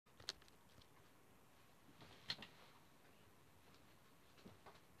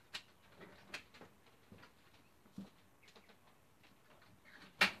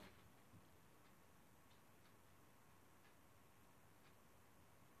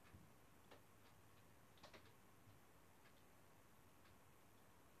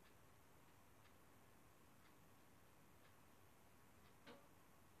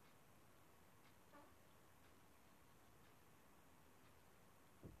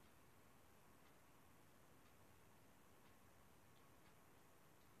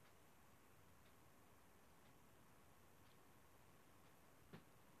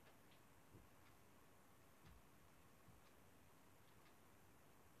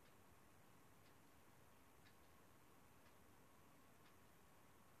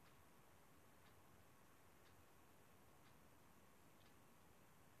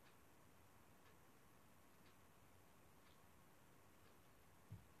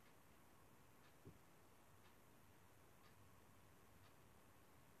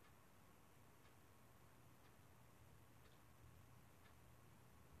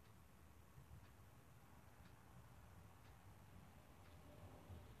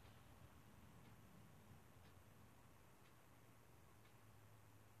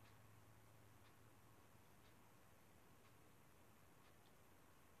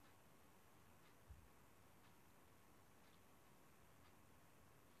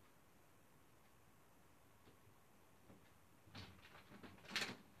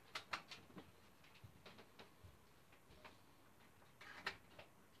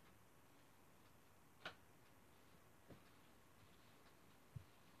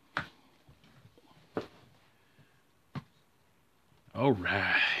All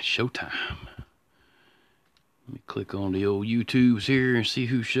right, showtime. Let me click on the old YouTubes here and see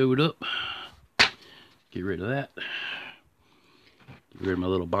who showed up. Get rid of that. Get rid of my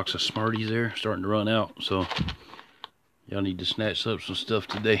little box of Smarties there. Starting to run out, so y'all need to snatch up some stuff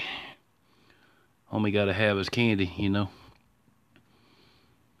today. Homie gotta have his candy, you know.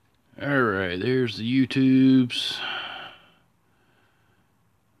 Alright, there's the YouTubes.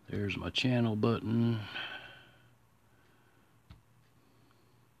 There's my channel button.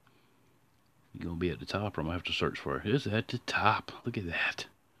 You're gonna be at the top, or I'm gonna have to search for it. It's at the top. Look at that.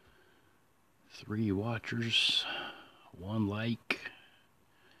 3 watchers, 1 like.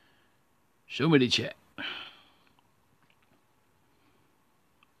 Show me the chat.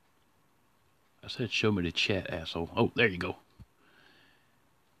 I said show me the chat, asshole. Oh, there you go.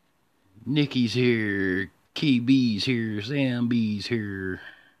 Nikki's here. KB's here. Sam B's here.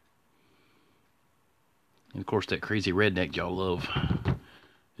 And of course, that crazy redneck y'all love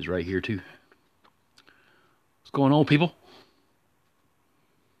is right here too. What's going on, people?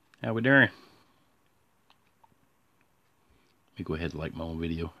 How we doing? Let me go ahead and like my own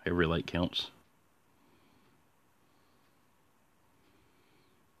video. Every like counts.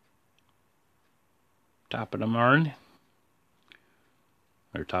 Top of the morning.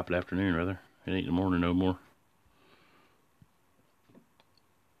 Or top of the afternoon, rather. It ain't the morning no more.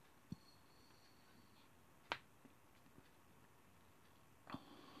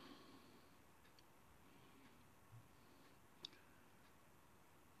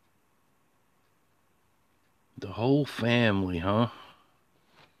 The whole family, huh?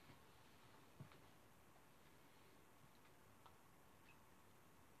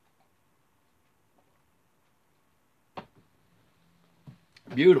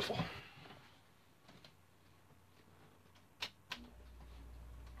 Beautiful.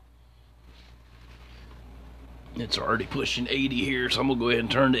 It's already pushing 80 here, so I'm gonna go ahead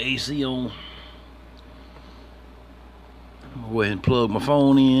and turn the AC on. I'm gonna go ahead and plug my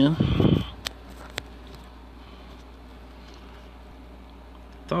phone in.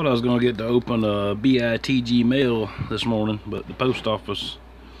 Thought I was gonna get to open a BITG mail this morning, but the post office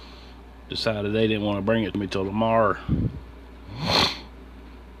decided they didn't want to bring it to me till tomorrow.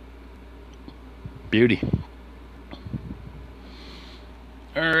 Beauty.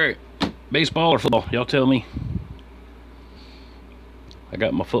 Alright, baseball or football? Y'all tell me. I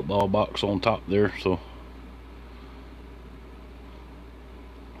got my football box on top there, so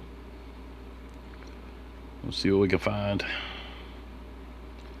let's see what we can find.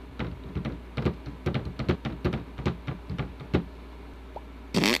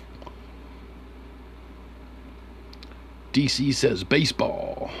 DC says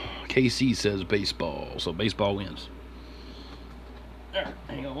baseball. KC says baseball. So baseball wins. Alright,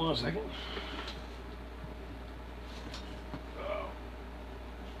 hang on 1 second. Oh.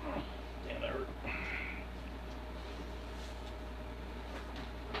 Damn, that hurt.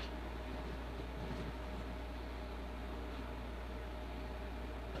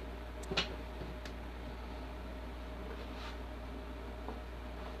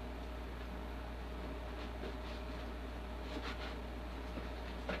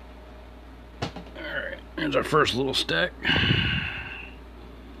 Alright, there's our first little stack.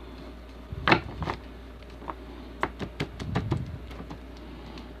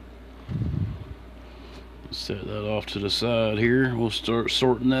 Set that off to the side here. We'll start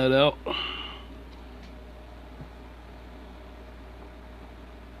sorting that out.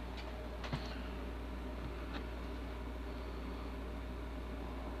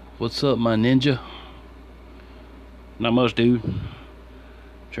 What's up, my ninja? Not much, dude.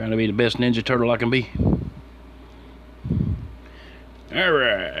 Trying to be the best Ninja Turtle I can be.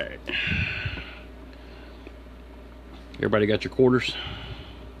 Alright. Everybody got your quarters?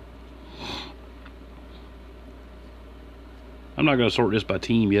 I'm not going to sort this by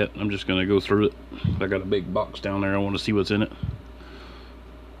team yet. I'm just going to go through it. I got a big box down there. I want to see what's in it.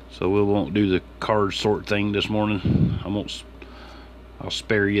 So we won't do the card sort thing this morning. I'll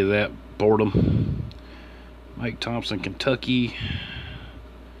spare you that boredom. Mike Thompson, Kentucky.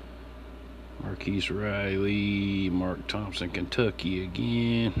 Marquise Riley, Mark Thompson, Kentucky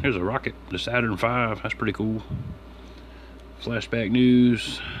again. There's a rocket, the Saturn V. That's pretty cool. Flashback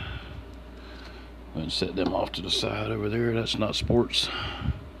news. Let's set them off to the side over there. That's not sports.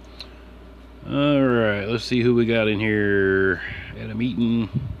 Alright, let's see who we got in here. Adam Eaton.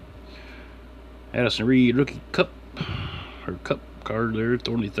 Addison Reed, rookie cup. Her cup card there,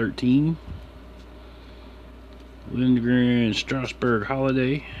 2013. Lindgren, Strasburg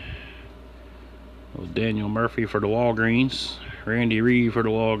Holiday. Daniel Murphy for the Walgreens. Randy Reed for the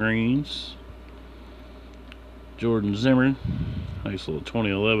Walgreens. Jordan Zimmerman. Nice little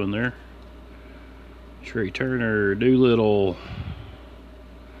 2011 there. Trey Turner, Doolittle,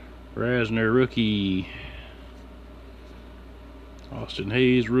 Rasner rookie, Austin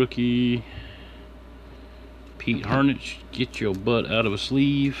Hayes rookie, Pete Harnich, get your butt out of a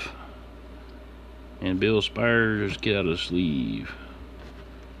sleeve, and Bill Spires, get out of the sleeve.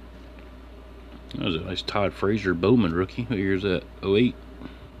 That was a nice Todd Frazier Bowman rookie. What year is that? 08?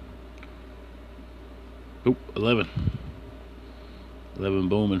 Oh, 11. 11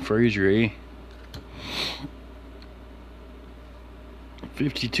 Bowman Frazier, eh?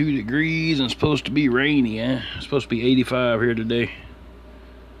 52 degrees and supposed to be rainy, eh? It's supposed to be 85 here today.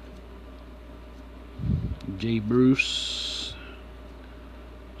 Jay Bruce.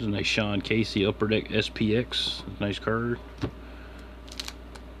 There's a nice Sean Casey Upper Deck SPX. Nice card.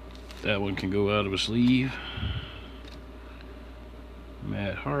 That one can go out of a sleeve.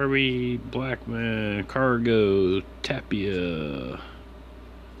 Matt Harvey, Blackman, Cargo, Tapia,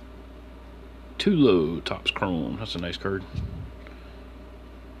 Tulo, Topps Chrome. That's a nice card.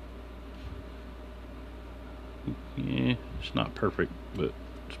 Yeah, it's not perfect, but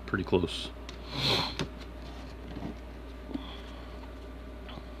it's pretty close.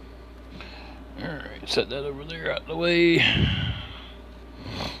 Alright, set that over there out of the way.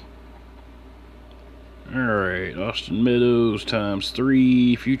 Alright, Austin Meadows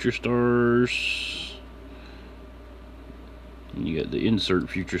 ×3 Future Stars. And you got the insert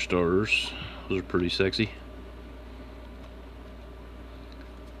Future Stars. Those are pretty sexy.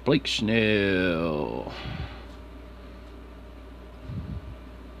 Blake Snell.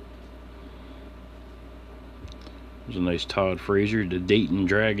 There's a nice Todd Frazier, the Dayton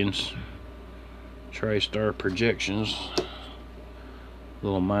Dragons TriStar Projections.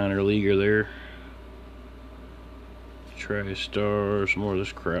 Little minor leaguer there. TriStar, some more of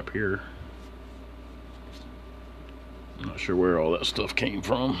this crap here. I'm not sure where all that stuff came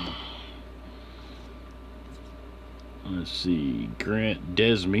from. Let's see, Grant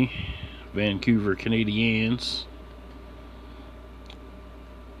Desme, Vancouver Canadiens.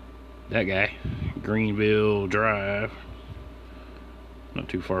 That guy, Greenville Drive. Not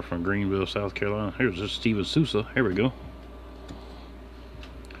too far from Greenville, South Carolina. Here's this Steven Souza. Here we go.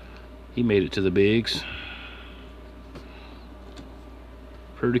 He made it to the bigs.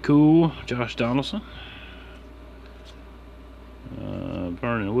 Pretty cool. Josh Donaldson.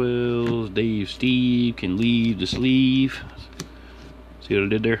 Vernon Wells. Dave Steve can leave the sleeve. See what I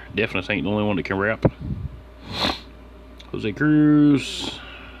did there? Definitely ain't the only one that can wrap. Jose Cruz.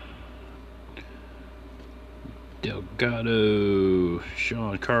 Delgado,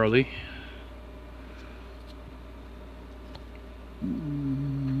 Sean Carley.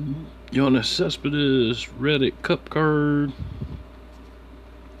 Jonas Cespedes, Reddit Cup card.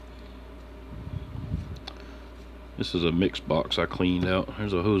 This is a mixed box I cleaned out.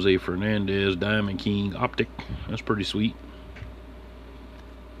 There's a Jose Fernandez Diamond King Optic. That's pretty sweet.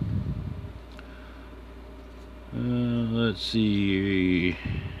 Let's see.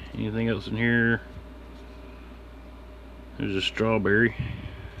 Anything else in here? There's a strawberry.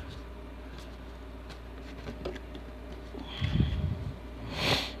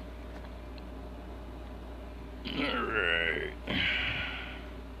 Alright.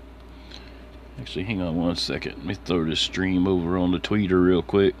 Actually, hang on one second. Let me throw this stream over on the tweeter real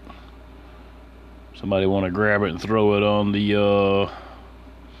quick. Somebody want to grab it and throw it on the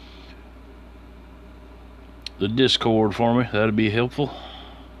Discord for me. That'd be helpful.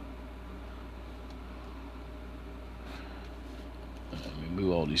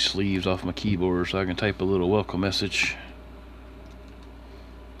 Move all these sleeves off my keyboard so I can type a little welcome message.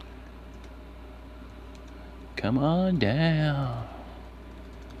 Come on down.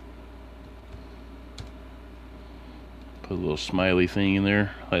 Put a little smiley thing in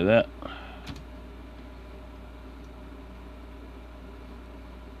there like that.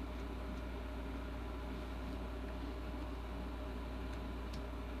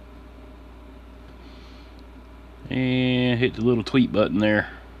 And hit the little tweet button there.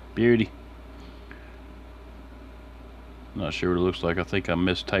 Beauty. Not sure what it looks like. I think I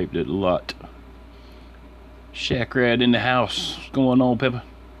mistyped it a lot. Shack Rat in the house. What's going on, Peppa?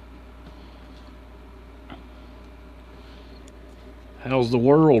 How's the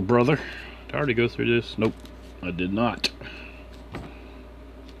world, brother? Did I already go through this? Nope, I did not.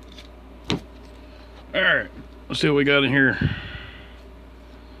 Alright, let's see what we got in here.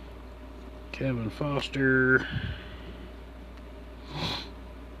 Kevin Foster.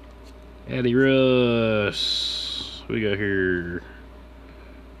 Addie Russ. What we got here?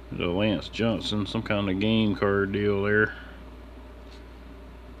 There's a Lance Johnson, some kind of game card deal there.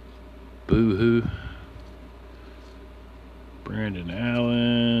 Boo-hoo. Brandon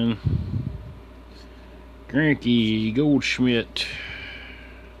Allen. Granky Goldschmidt.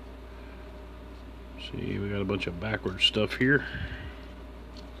 See, we got a bunch of backwards stuff here.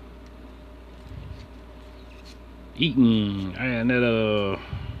 Eaton, Iannetta,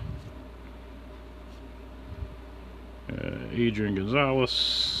 Adrian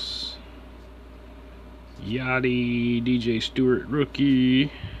Gonzalez, Yachty, DJ Stewart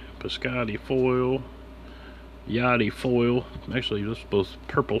rookie, Piscotty foil, Yachty foil. Actually, this is both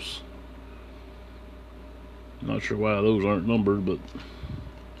purples. Not sure why those aren't numbered, but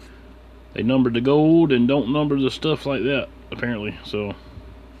they numbered the gold and don't number the stuff like that, apparently. So,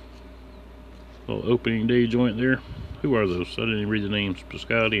 little opening day joint there. Who are those? I didn't even read the names.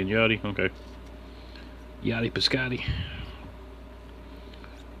 Piscotty and Yachty. Okay. Yachty Piscotty.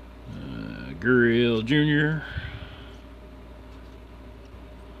 Gurriel Jr.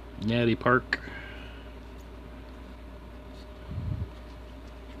 Natty Park.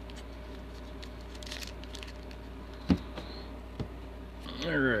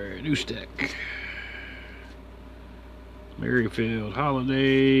 Alright, new stack. Merrifield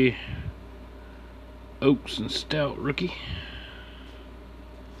Holiday. Oaks and Stout rookie.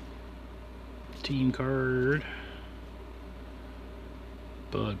 Team card.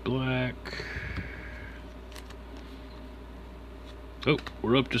 Bud Black. Oh,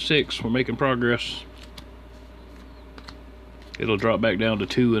 we're up to 6. We're making progress. It'll drop back down to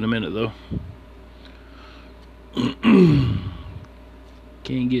 2 in a minute though.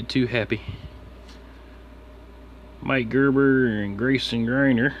 Can't get too happy. Mike Gerber and Grayson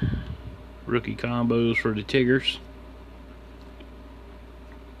Greiner. Rookie combos for the Tigers.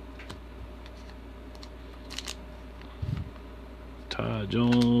 Ty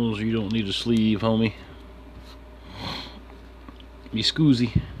Jones, you don't need a sleeve, homie.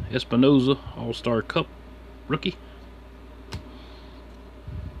 Miscusi, Espinoza, All-Star Cup rookie.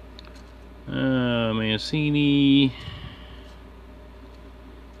 Mancini.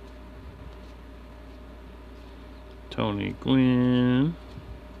 Tony Gwynn.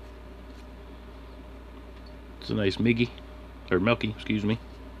 It's a nice Miggy, or Melky, excuse me.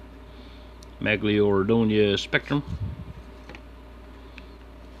 Maglio Ordonez Spectrum.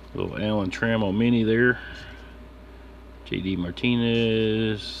 Little Alan Trammell mini there. JD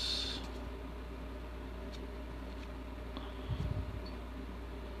Martinez.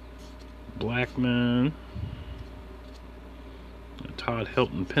 Blackman. Todd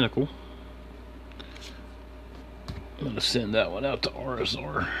Helton Pinnacle. I'm going to send that one out to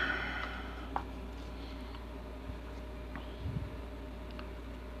RSR.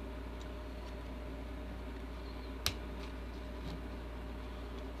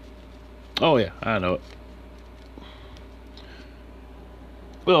 Oh yeah, I know it.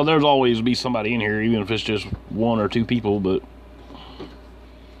 Well, there's always be somebody in here, even if it's just 1 or 2 people, but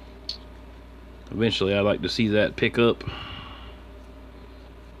eventually I'd like to see that pick up.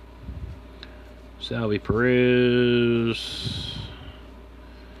 Salvi Perez,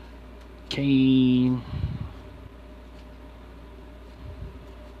 Kane,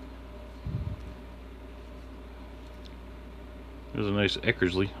 there's a nice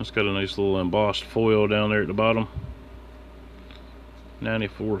Eckersley. It's got a nice little embossed foil down there at the bottom.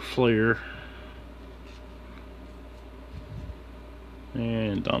 94 Flair.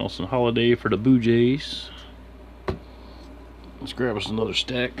 And Donaldson Holiday for the Blue Jays. Let's grab us another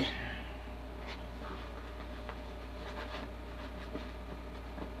stack.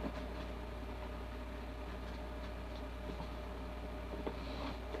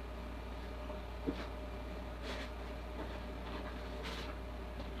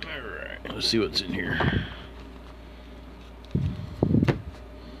 Alright, let's see what's in here.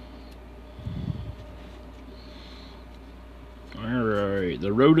 Alright,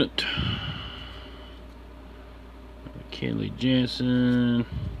 the Rodent. Kenley Jansen.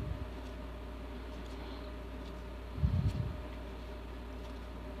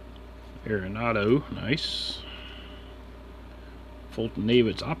 Arenado, nice. Fulton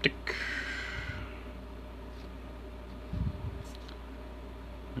Davids Optic.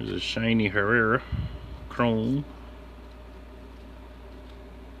 There's a shiny Herrera Chrome.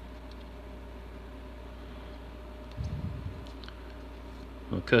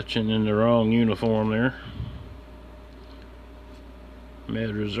 McCutcheon in the wrong uniform there.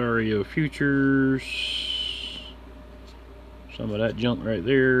 Mad Rosario Futures. Some of that junk right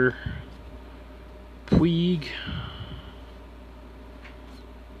there. Puig.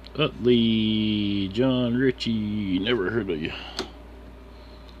 Utley. John Ritchie. Never heard of you.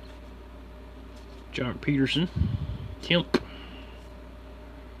 Jock Peterson. Kemp.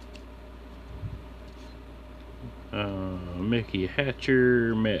 Mickey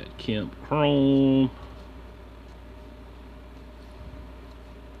Hatcher, Matt Kemp Chrome,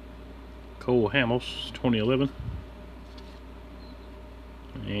 Cole Hamels 2011,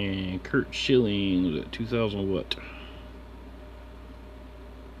 and Kurt Schilling was at 2000 what?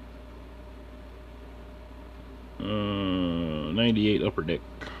 98 Upper Deck.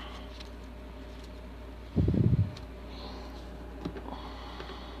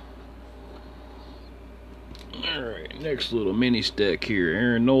 Alright, next little mini stack here.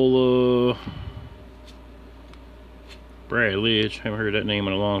 Aaron Nola, Brad Lidge, haven't heard that name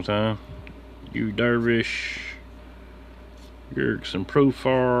in a long time. Yu Darvish, Jurickson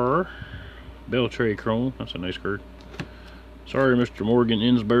Profar, Beltray Chrome, that's a nice card. Sorry, Mr. Morgan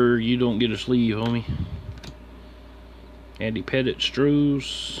Ensberg, you don't get a sleeve, homie. Andy Pettit,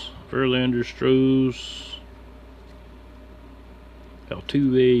 Strohs, Verlander, Strohs,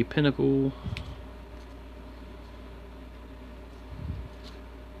 Altuve, Pinnacle.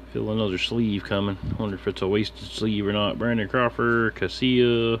 Feel another sleeve coming. Wonder if it's a wasted sleeve or not. Brandon Crawford,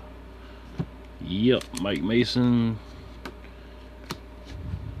 Casilla. Yep, Mike Mason.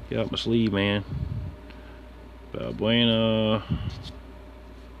 Get out my sleeve, man. Balbuena.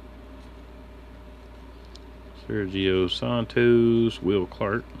 Sergio Santos. Will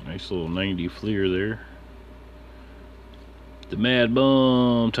Clark. Nice little 90 Fleer there. The Mad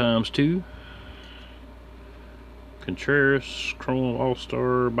Bum ×2. Contreras, Chrome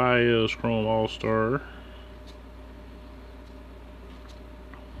All-Star, Baez, Chrome All-Star.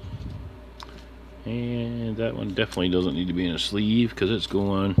 And that one definitely doesn't need to be in a sleeve because it's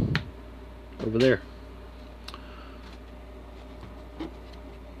going over there.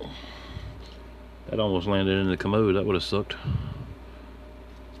 That almost landed in the commode. That would have sucked.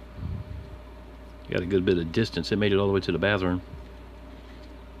 Got a good bit of distance. It made it all the way to the bathroom.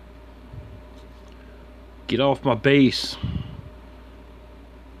 Get off my base,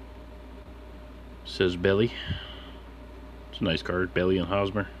 says Belly. It's a nice card, Belly and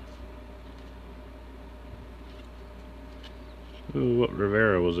Hosmer. Ooh, what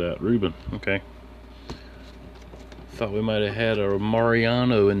Rivera was that? Ruben, okay. Thought we might have had a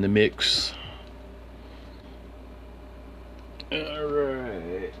Mariano in the mix.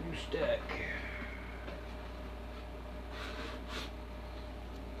 Alright, new stack.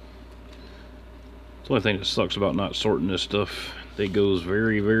 The only thing that sucks about not sorting this stuff, it goes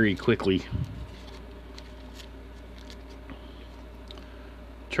very, very quickly.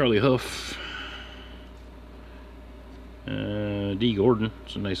 Charlie Huff. D. Gordon.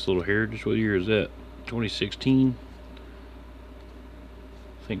 It's a nice little heritage. What year is that? 2016.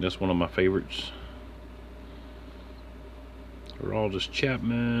 I think that's one of my favorites. Aroldis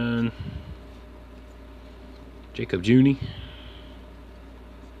Chapman. Jacob Junie.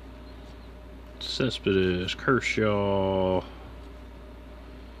 Cespedes, Kershaw.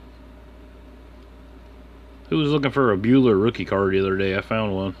 Who was looking for a Buehler rookie card the other day? I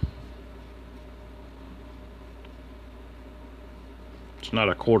found one. It's not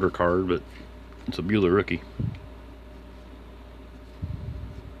a quarter card, but it's a Buehler rookie.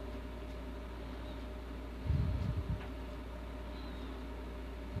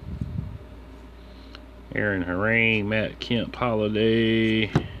 Aaron Harang, Matt Kemp,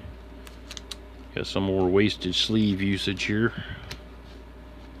 Holiday. Got some more wasted sleeve usage here.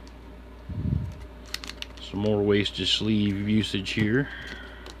 Some more wasted sleeve usage here.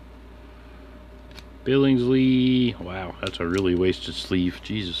 Billingsley. Wow, that's a really wasted sleeve.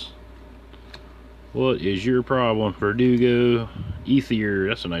 Jesus. What is your problem? Verdugo. Ethier.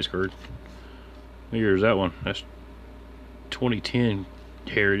 That's a nice card. What year is that one? That's 2010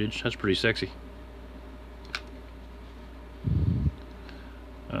 Heritage. That's pretty sexy.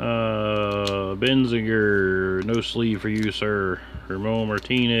 Benzinger, no sleeve for you, sir. Ramon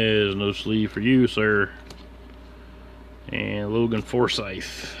Martinez, no sleeve for you, sir. And Logan Forsythe.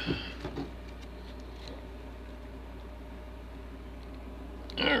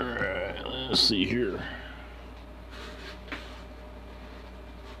 Alright, let's see here.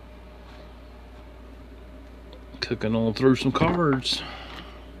 Cooking on through some cards.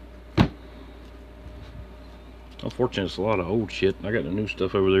 Unfortunately, it's a lot of old shit. I got the new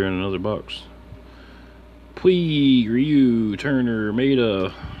stuff over there in another box. Puig, Ryu, Turner,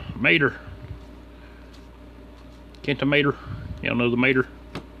 Mater. Kenta Mater. Y'all know the Mater?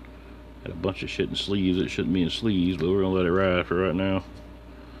 Got a bunch of shit in sleeves that shouldn't be in sleeves, but we're gonna let it ride for right now.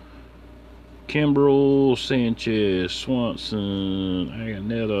 Kimbrel, Sanchez, Swanson,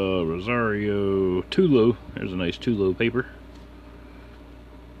 Aganeta, Rosario, Tulo. There's a nice Tulo paper.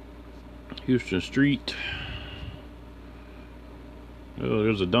 Houston Street. Oh,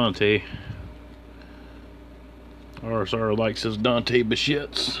 there's a Dante. RSR likes his Dante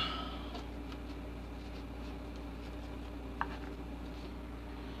Bichettes.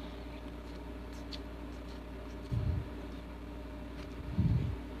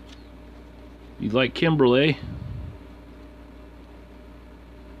 You like Kimberly?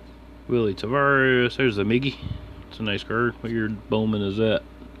 Willie Tavares. There's the Miggy. It's a nice card. What year Bowman is that?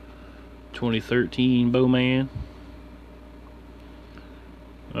 2013 Bowman.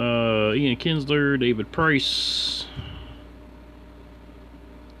 Ian Kinsler, David Price,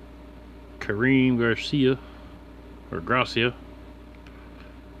 Kareem Garcia, or Gracia,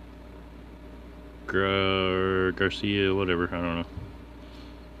 Garcia, whatever, I don't know.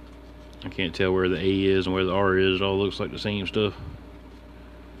 I can't tell where the A is and where the R is. It all looks like the same stuff.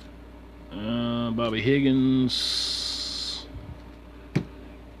 Bobby Higgins.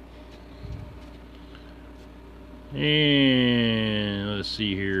 And let's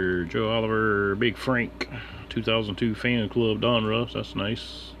see here. Joe Oliver, Big Frank, 2002 Fan Club Donruss. That's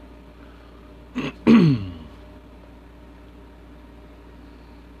nice.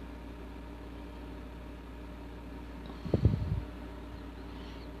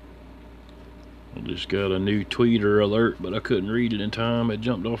 I just got a new tweeter alert, but I couldn't read it in time. It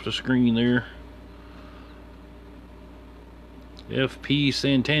jumped off the screen there. FP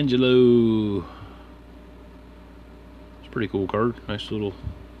Santangelo. It's a pretty cool card. Nice little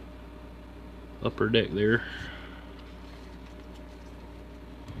upper deck there.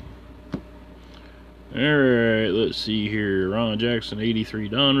 Alright, let's see here. Ron Jackson, 83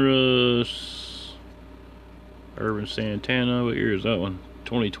 Donruss. Irvin Santana, what year is that one?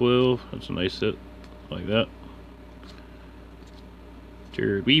 2012. That's a nice set. Like that.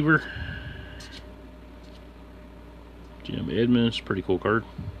 Jared Weaver. Jim Edmonds, pretty cool card.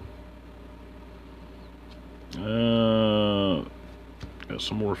 Got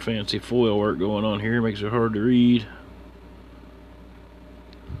some more fancy foil work going on here, makes it hard to read.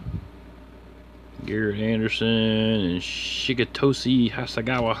 Garrett Anderson and Shigetoshi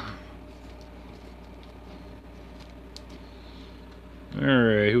Hasagawa.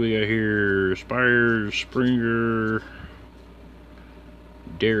 Alright, who we got here? Spires, Springer,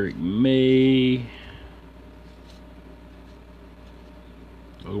 Derek May,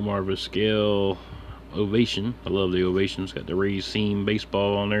 Omar Vizquel, Ovation. I love the Ovations. Got the raised seam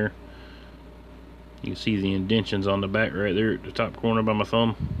baseball on there. You can see the indentions on the back right there at the top corner by my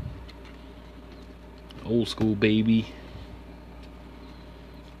thumb. Old school baby.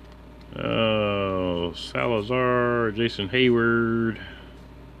 Salazar, Jason Hayward,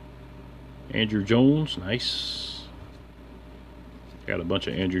 Andrew Jones, nice. Got a bunch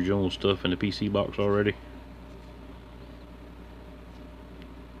of Andrew Jones stuff in the PC box already.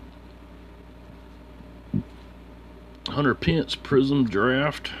 Hunter Pence Prism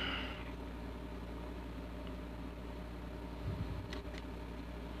Draft.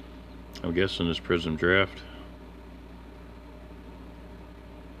 I'm guessing this Prism Draft.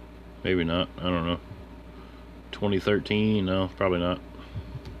 Maybe not. I don't know. 2013? No, probably not.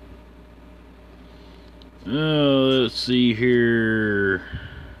 Let's see here.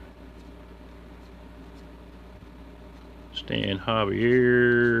 Stan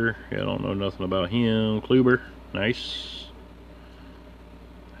Javier. I don't know nothing about him. Kluber. Nice.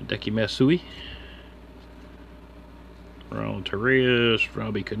 Hideki Matsui. Ron Torres.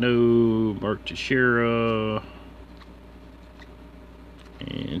 Robbie Cano. Mark Teixeira.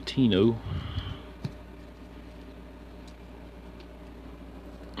 And Tino.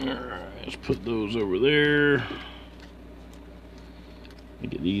 Alright, let's put those over there.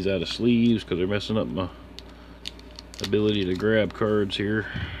 Get these out of sleeves because they're messing up my ability to grab cards here.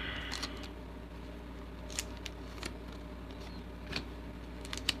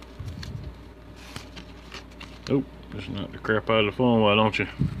 Oh, just knock the crap out of the phone, why don't you?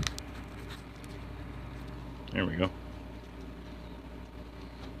 There we go.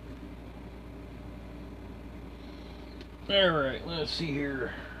 Alright, let's see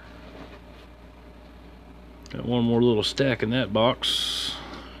here. Got one more little stack in that box.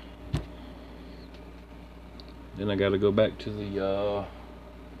 Then I gotta go back to the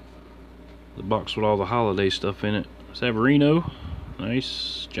box with all the holiday stuff in it. Severino,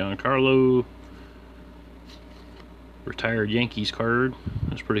 nice. Giancarlo, retired Yankees card.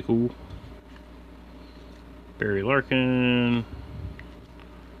 That's pretty cool. Barry Larkin.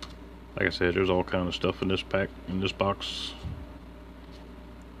 Like I said, there's all kind of stuff in this pack, in this box.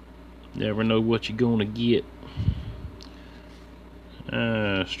 Never know what you're gonna get.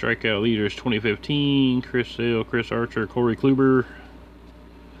 Strikeout leaders 2015, Chris Sale, Chris Archer, Corey Kluber,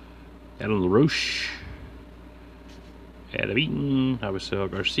 Adam LaRoche, Adam Eaton,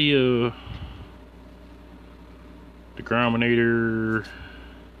 Avisel Garcia, DeGrominator.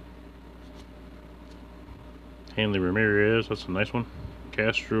 Hanley Ramirez, that's a nice one.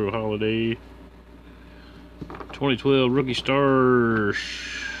 Castro Holiday. 2012 Rookie Stars.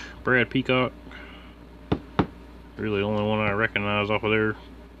 Brad Peacock. Really the only one I recognize off of there.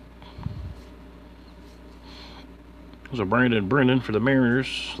 It was a Brandon Brennan for the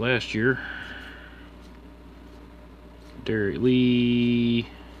Mariners last year. Derek Lee.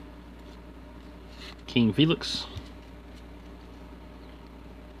 King Felix.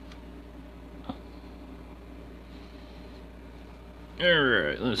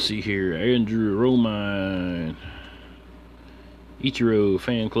 Alright, let's see here. Andrew Romine. Ichiro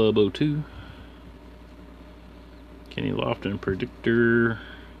Fan Club 02. Kenny Lofton Predictor.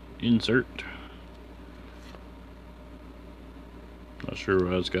 Insert. Not sure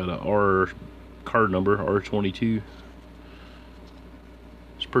why it's got a R card number, R22.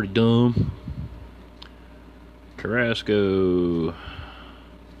 It's pretty dumb. Carrasco.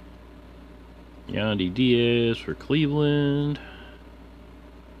 Yandy Diaz for Cleveland.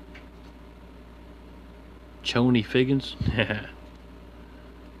 Choney Figgins.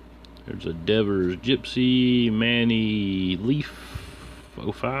 There's a Devers Gypsy. Manny Leaf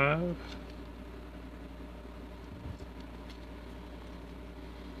 05.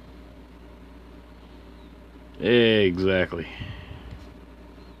 Exactly.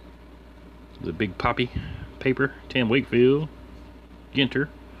 The Big Poppy paper. Tam Wakefield. Ginter.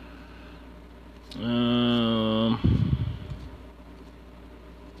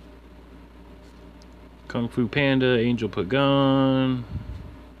 Kung Fu Panda, Angel Pagan.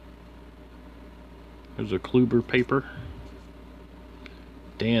 There's a Kluber paper.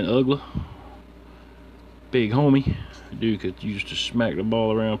 Dan Ugla. Big homie. Dude could use to smack the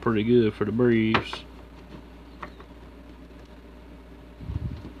ball around pretty good for the Braves.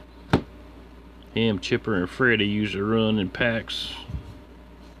 Him, Chipper, and Freddie used to run in packs.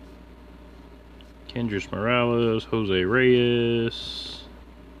 Kendrys Morales, Jose Reyes.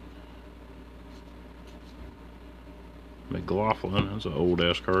 McLaughlin, that's an old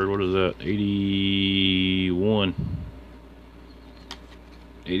ass card. What is that? 81.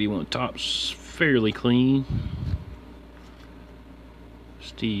 81 tops, fairly clean.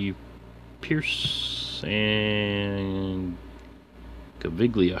 Steve Pierce and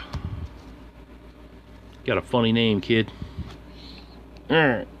Caviglia. Got a funny name, kid.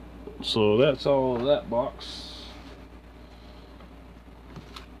 Alright, so that's all of that box.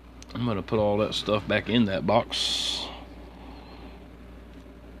 I'm gonna put all that stuff back in that box,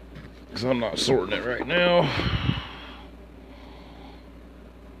 because I'm not sorting it right now.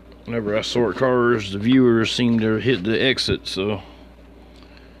 Whenever I sort cards, the viewers seem to hit the exit, so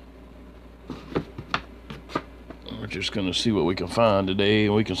we're just gonna see what we can find today,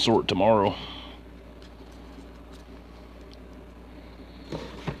 and we can sort tomorrow.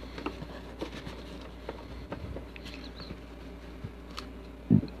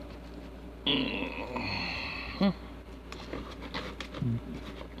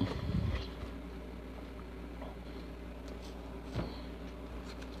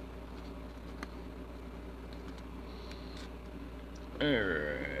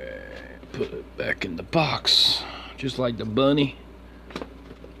 Alright, put it back in the box, just like the bunny.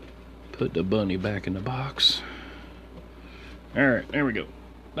 Put the bunny back in the box. Alright, there we go.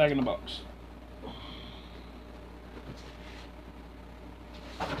 Back in the box.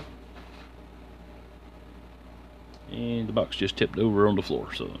 And the box just tipped over on the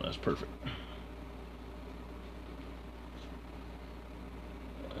floor, so that's perfect.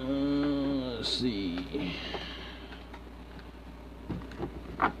 Let's see.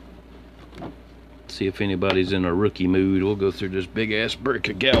 See if anybody's in a rookie mood. We'll go through this big ass brick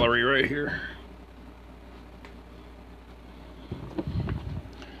of gallery right here.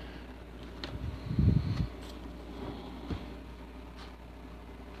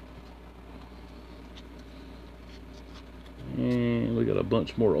 And we got a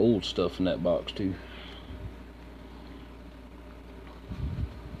bunch more old stuff in that box too.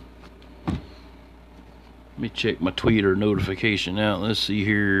 Let me check my Twitter notification out. Let's see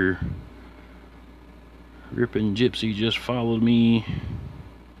here. Rippin' Gypsy just followed me.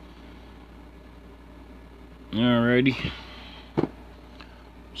 Alrighty.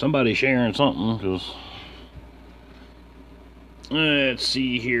 Somebody sharing something, because let's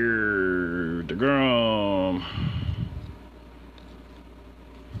see here. DeGrom.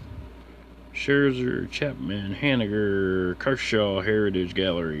 Scherzer, Chapman, Haniger, Kershaw Heritage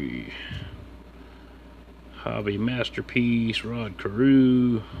Gallery. Javi Masterpiece, Rod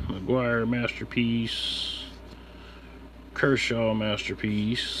Carew, McGuire Masterpiece, Kershaw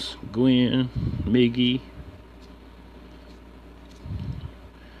Masterpiece, Gwynn, Miggy,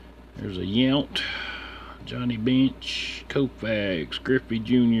 There's a Yount, Johnny Bench, Koufax, Griffey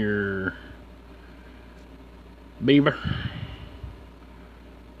Jr., Beaver,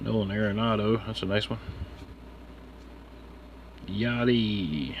 Nolan Arenado, that's a nice one.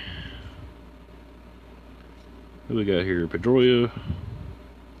 Yachty. Who we got here? Pedroia,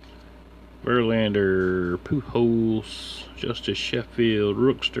 Verlander, Pujols, Justice Sheffield,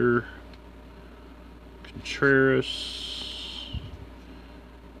 Rookster, Contreras,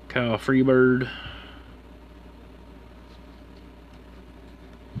 Kyle Freebird,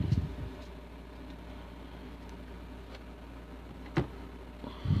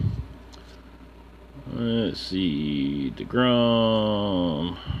 let's see,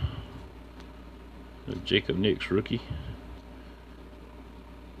 DeGrom, Jacob Nix rookie,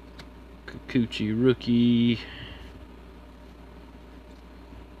 Kikuchi rookie,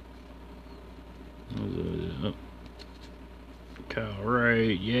 Kyle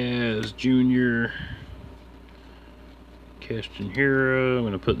Wright, Yaz Jr., Keston Hiura. I'm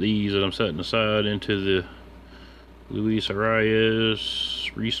going to put these that I'm setting aside into the Luis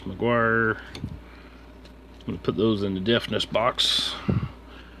Arias, Reese McGuire. I'm going to put those in the deafness box.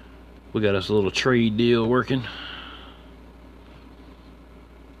 We got us a little trade deal working.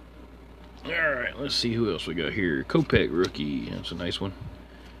 Alright, let's see who else we got here. Kopech rookie, that's a nice one.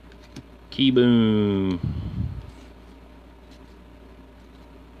 Keyboom.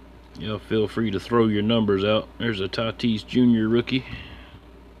 Y'all feel free to throw your numbers out. There's a Tatis Jr. rookie.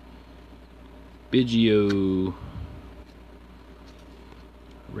 Biggio.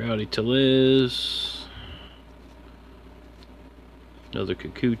 Rowdy Tellez. Another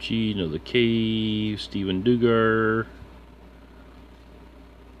Kikuchi, another Cave, Steven Dugar.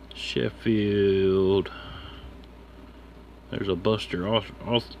 Sheffield. There's a Buster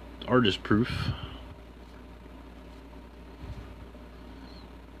Artist Proof.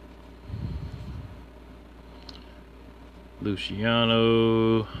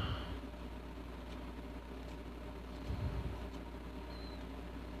 Luciano.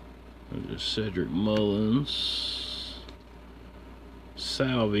 There's Cedric Mullins.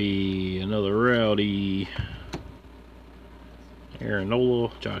 Salvi, another Rowdy. Aaron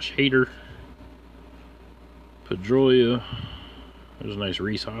Nola, Josh Hader. Pedroia. There's a nice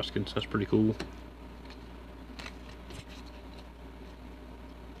Reese Hoskins, that's pretty cool.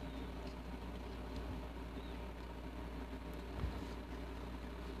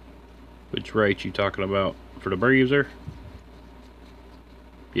 Which Wright you talking about for the Braves there?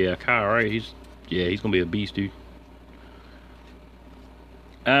 Yeah, Kyle Wright, he's gonna be a beast, dude.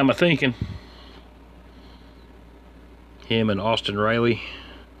 I'm thinking him and Austin Riley,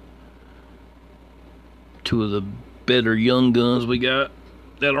 two of the better young guns we got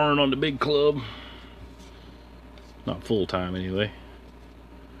that aren't on the big club. Not full time anyway.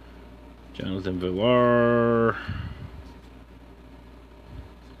 Jonathan Villar.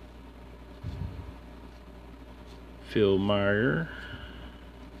 Phil Meyer,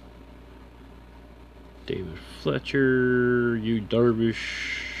 David Fletcher, Yu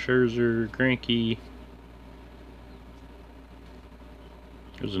Darvish, Scherzer, Greinke.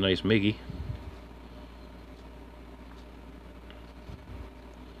 There's a nice Miggy.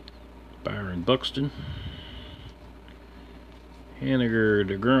 Byron Buxton, Haniger,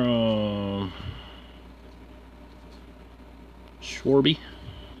 DeGrom, Schwarby.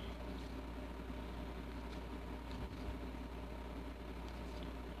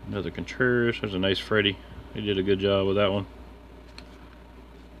 Another Contreras. There's a nice Freddie. He did a good job with that one.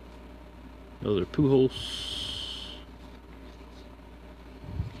 Another Pujols.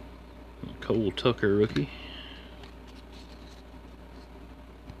 Cole Tucker rookie.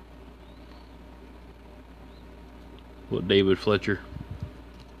 What David Fletcher.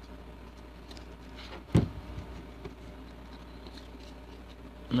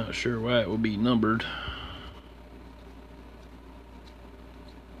 Not sure why it would be numbered.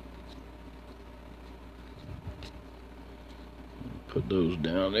 Put those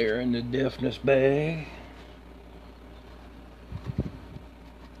down there in the deafness bag.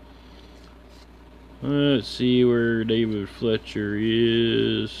 Let's see where David Fletcher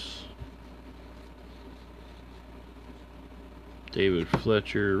is. David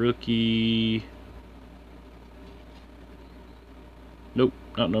Fletcher, rookie. Nope,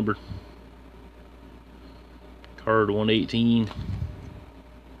 not numbered. Card 118.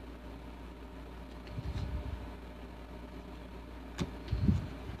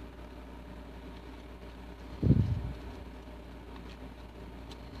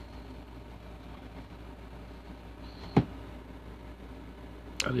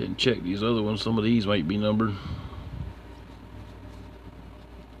 I didn't check these other ones. Some of these might be numbered.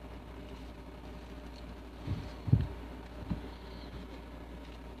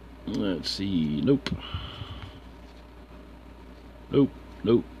 Let's see. Nope. Nope.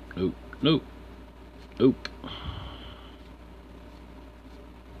 Nope. Nope. Nope. Nope.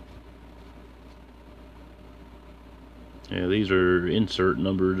 Yeah, these are insert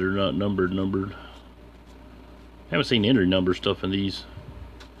numbered. They're not numbered. Haven't seen entry number stuff in these.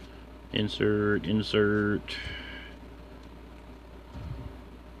 Insert.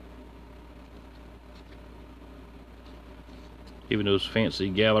 Even those fancy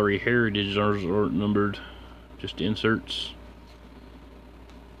gallery heritage aren't numbered, just inserts.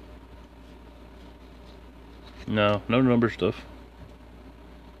 No number stuff.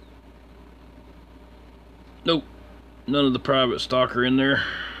 Nope, none of the private stock are in there.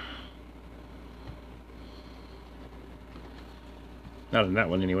 Not in that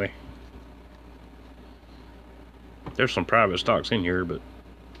one anyway. There's some private stocks in here, but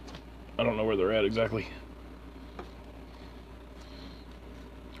I don't know where they're at exactly.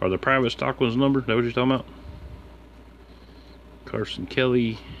 Are the private stock ones numbered? Know what you're talking about? Carson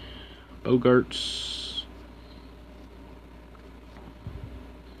Kelly, Bogarts,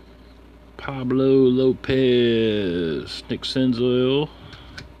 Pablo Lopez, Nick Senzel.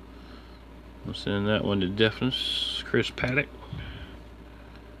 I'll send that one to Deafness. Chris Paddock,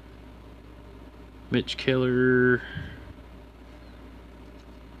 Mitch Keller,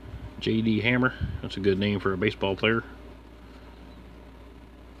 J.D. Hammer. That's a good name for a baseball player.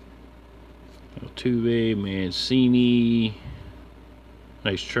 Altuve, Mancini.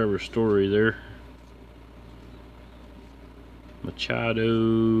 Nice Trevor Story there.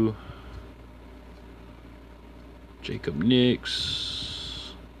 Machado. Jacob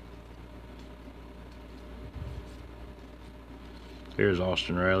Nix. There's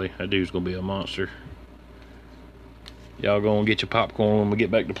Austin Riley. That dude's gonna be a monster. Y'all gonna get your popcorn when we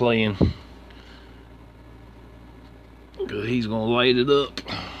get back to playing. Cause he's gonna light it up.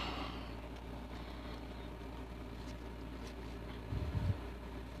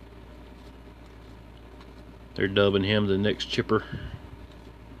 They're dubbing him the next Chipper.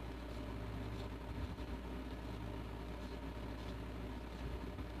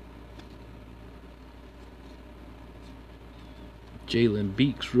 Jalen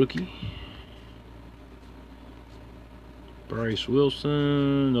Beeks, rookie. Bryce Wilson,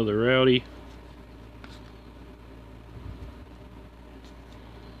 another Rowdy.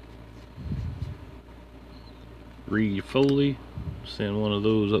 Reed Foley, send one of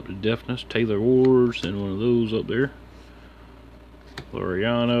those up to Deafness. Taylor Ward, send one of those up there.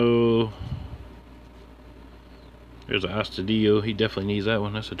 Laureano. There's a Astudillo. He definitely needs that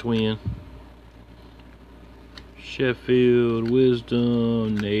one. That's a twin. Sheffield,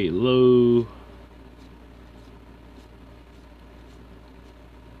 Wisdom, Nate Lowe.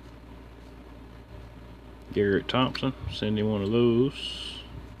 Garrett Thompson, send him one of those.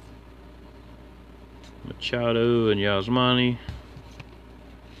 Machado and Yasmani.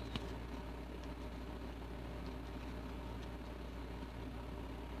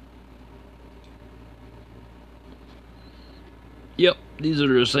 Yep, these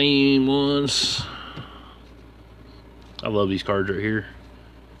are the same ones. I love these cards right here.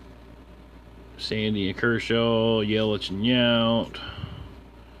 Sandy and Kershaw, Yelich and Yount,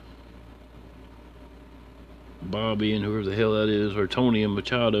 Bobby and whoever the hell that is, or Tony and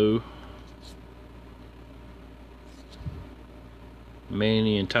Machado,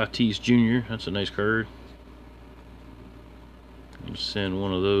 Manny and Tatis Jr. That's a nice card. I'll send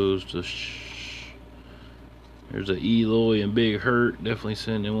one of those to. There's a Eloy and Big Hurt. Definitely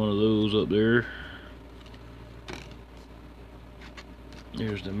sending one of those up there.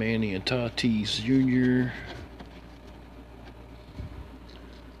 There's the Manny and Tatis Jr.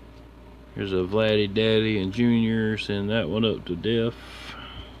 Here's a Vladdy Daddy and Jr. Send that one up to Def.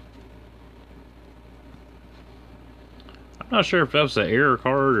 I'm not sure if that's an error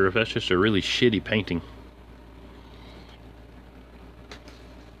card or if that's just a really shitty painting.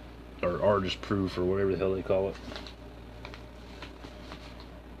 Or artist proof or whatever the hell they call it.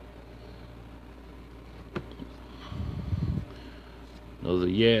 Another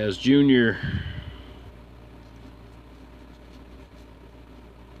Yaz Jr.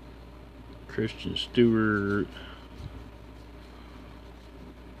 Christian Stewart.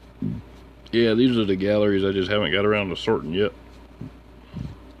 Yeah, these are the galleries I just haven't got around to sorting yet.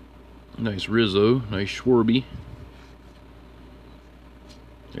 Nice Rizzo, nice Schwarby.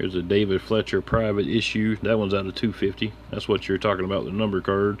 There's a David Fletcher private issue. That one's out of 250. That's what you're talking about, the number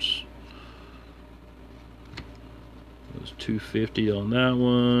cards. There's 250 on that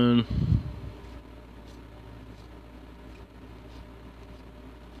one.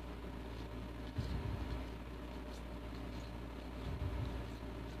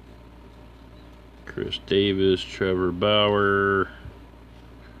 Chris Davis, Trevor Bauer,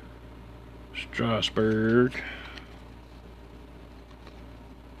 Strasburg.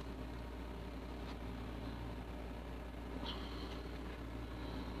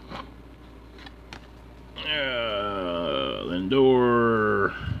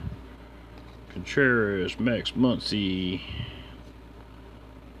 Lindor, Contreras, Max Muncy,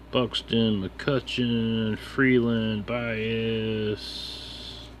 Buxton, McCutchen, Freeland, Baez.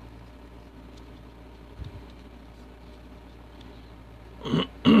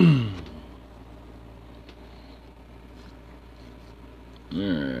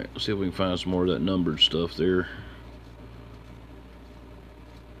 Alright, let's see if we can find some more of that numbered stuff there.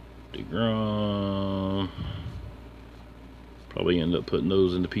 DeGrom. Probably end up putting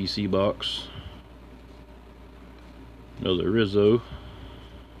those in the PC box. Another Rizzo.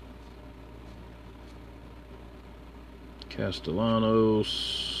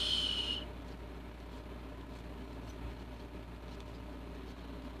 Castellanos.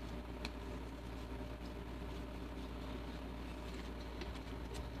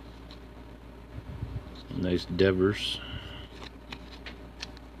 Nice Devers.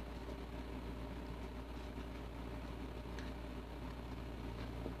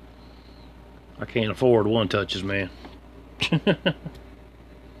 I can't afford one touches, man.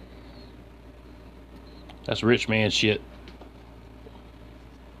 That's rich man shit.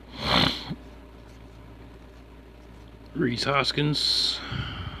 Reese Hoskins.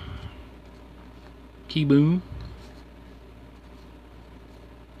 Keyboom.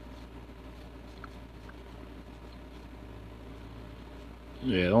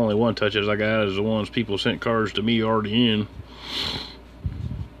 Yeah, the only one touches I got is the ones people sent cards to me already in.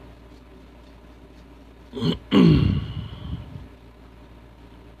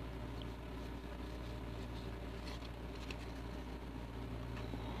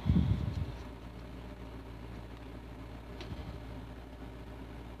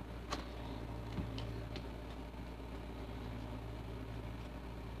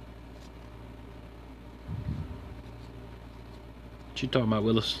 What you talking about,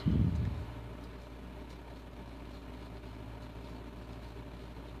 Willis?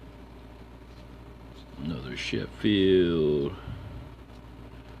 Another Sheffield.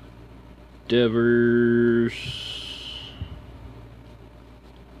 Devers.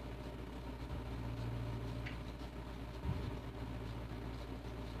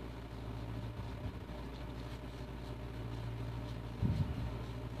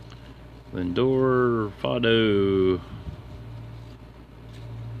 Lindor, Fado.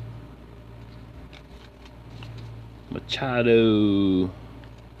 Machado.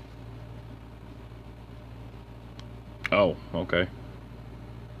 Oh, okay.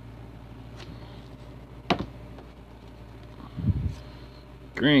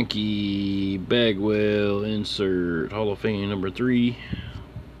 Greinke, Bagwell, insert, Hall of Fame number 3.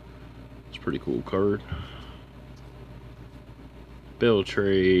 It's a pretty cool card.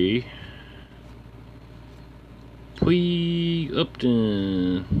 Beltray. Puig,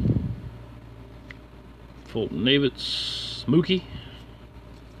 Upton. Fulton Navitz, Mookie.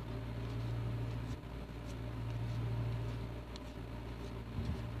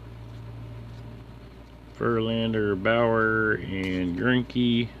 Verlander, Bauer, and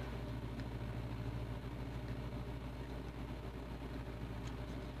Greinke.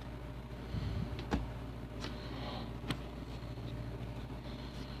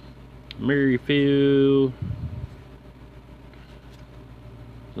 Merrifield.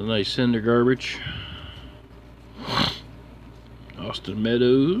 A nice cinder garbage. Austin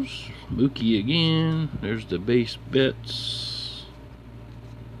Meadows, Mookie again. There's the base bets.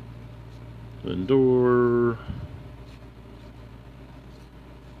 Lindor.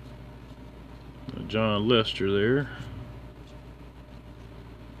 John Lester there.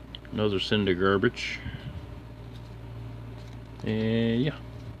 Another cinder garbage. And yeah.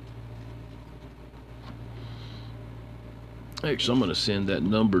 Actually, I'm going to send that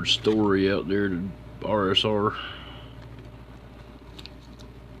numbered story out there to RSR.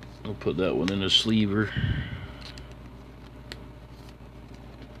 I'll put that one in a sleever.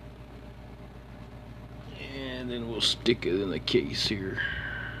 And then we'll stick it in the case here.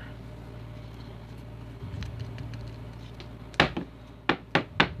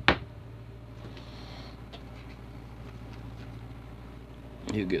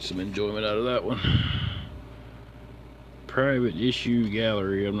 You'll get some enjoyment out of that one. Private issue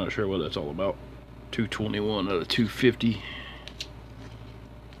gallery. I'm not sure what that's all about. 221 out of 250.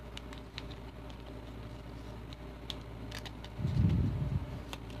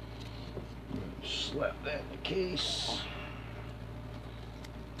 Slap that in the case.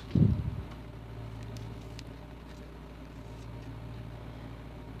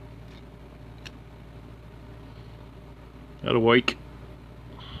 Gotta wake.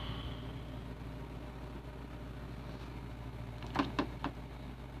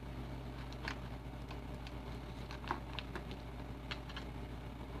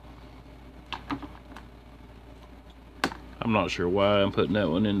 I'm not sure why I'm putting that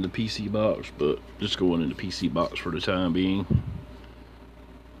one in the PC box, but just going in the PC box for the time being.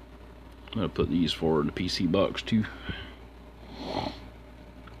 I'm gonna put these forward in the PC box too.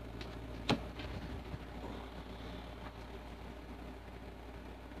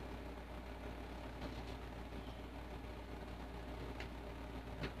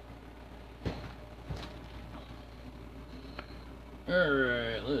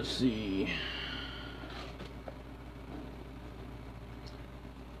 Alright, let's see.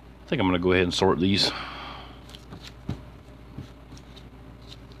 I think I'm gonna go ahead and sort these.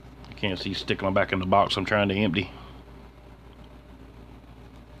 I can't see sticking them back in the box I'm trying to empty.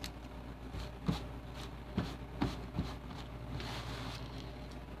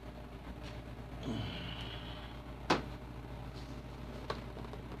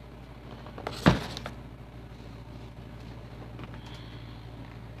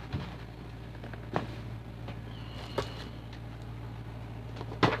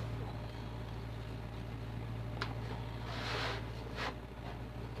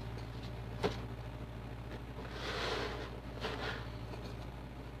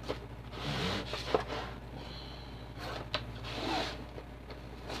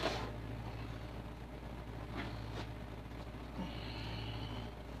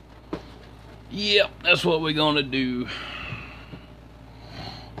 Yep, that's what we're gonna do.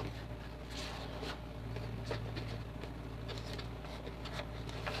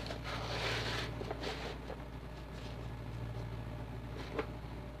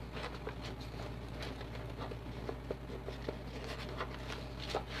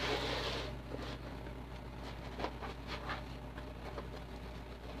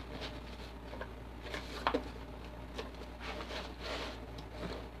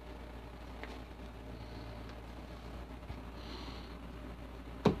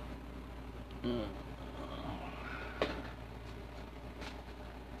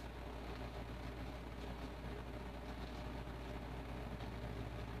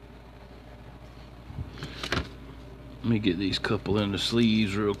 Let me get these couple in the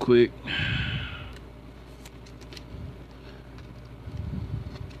sleeves real quick.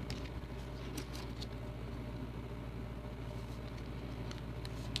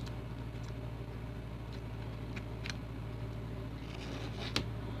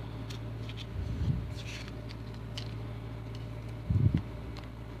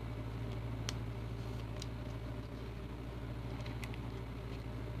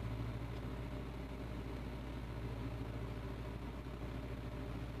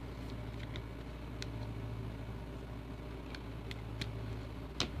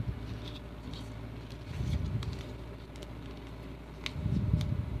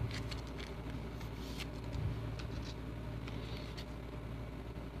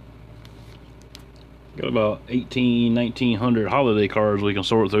 Got about 1900 holiday cards we can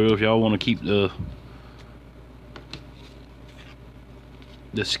sort through if y'all want to keep the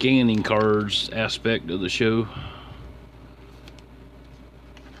scanning cards aspect of the show.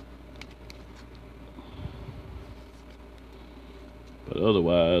 But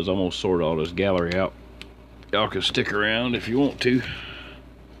otherwise, I'm gonna sort all this gallery out. Y'all can stick around if you want to.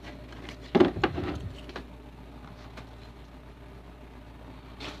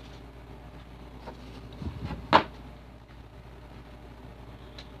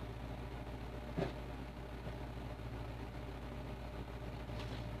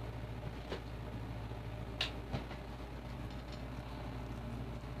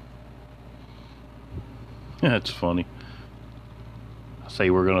 That's funny. I say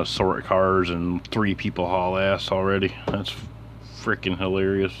we're gonna sort cars and 3 people haul ass already. That's freaking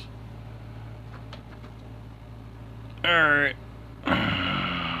hilarious. Alright.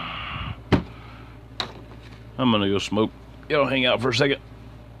 I'm gonna go smoke. Y'all hang out for a second.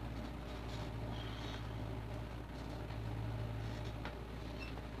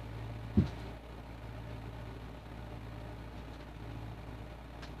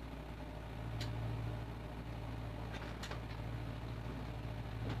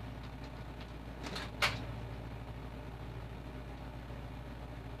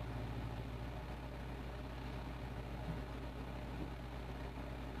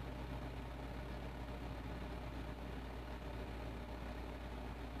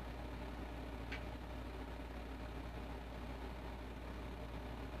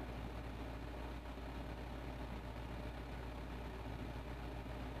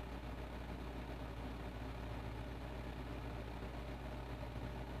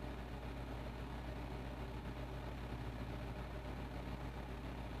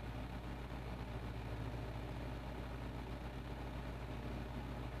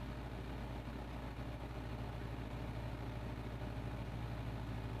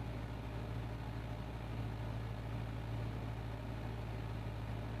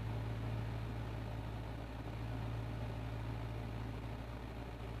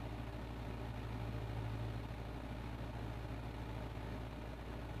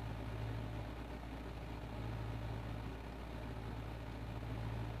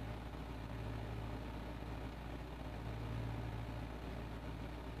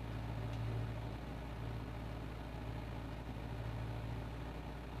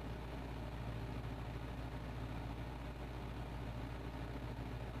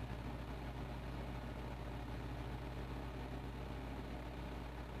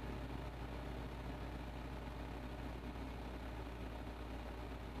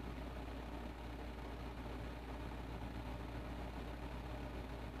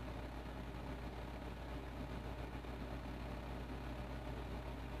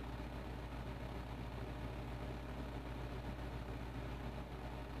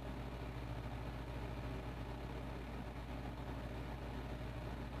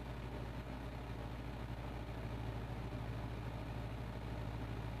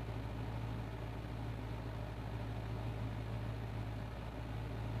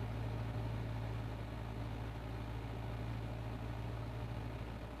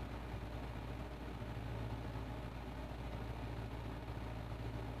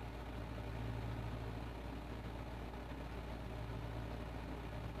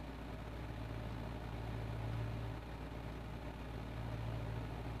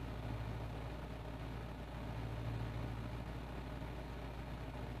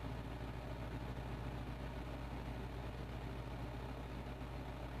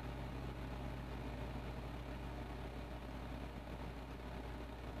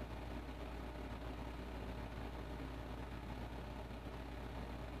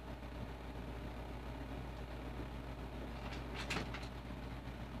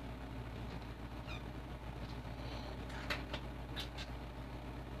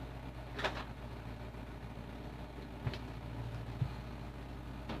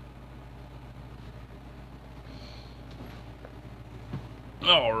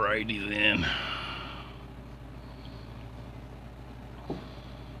 Alrighty then.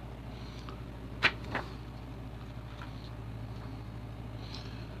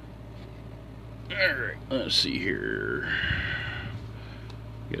 Alright, let's see here.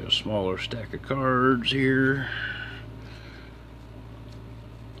 Get a smaller stack of cards here.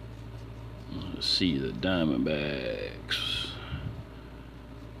 Let's see the Diamondbacks.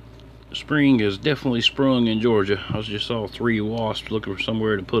 Spring has definitely sprung in Georgia. I just saw 3 wasps looking for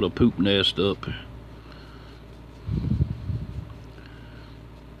somewhere to put a poop nest up.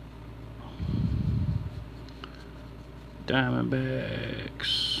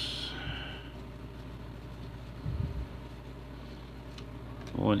 Diamondbacks.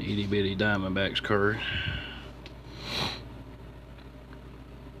 One itty bitty Diamondbacks card.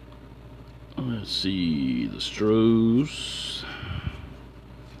 Let's see the Stros.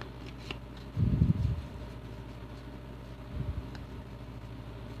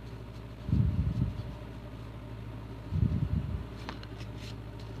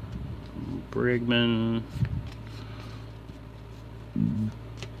 Bregman.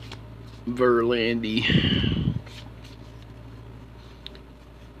 Verlander.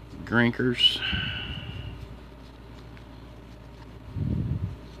 Grinkers.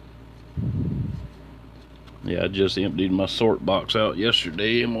 Yeah, I just emptied my sort box out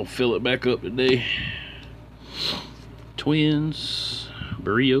yesterday. I'm gonna fill it back up today. Twins.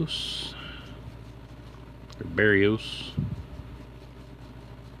 Barrios. Or Barrios.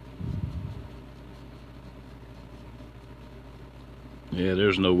 Yeah,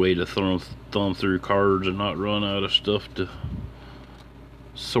 there's no way to thumb through cards and not run out of stuff to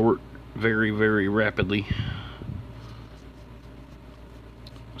sort very, very rapidly.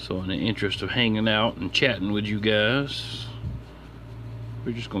 So in the interest of hanging out and chatting with you guys,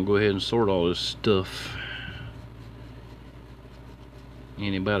 we're just gonna go ahead and sort all this stuff.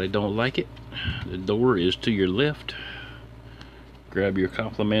 Anybody don't like it, the door is to your left. Grab your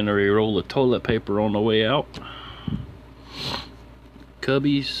complimentary roll of toilet paper on the way out.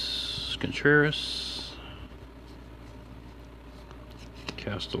 Cubbies, Contreras,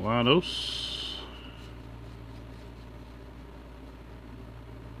 Castellanos,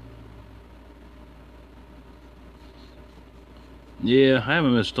 yeah, I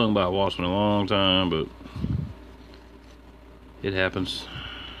haven't been stung by a wasp in a long time, but it happens.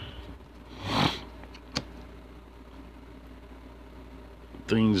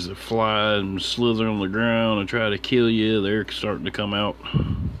 Things that fly and slither on the ground and try to kill you, they're starting to come out.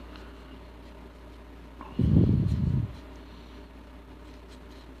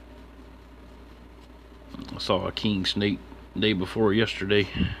 I saw a king snake day before yesterday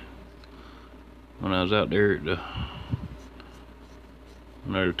when I was out there at the,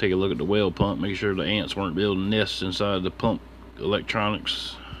 I had to take a look at the well pump, make sure the ants weren't building nests inside the pump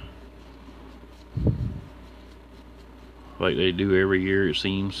electronics like they do every year, it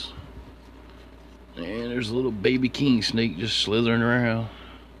seems. And there's a little baby king snake just slithering around.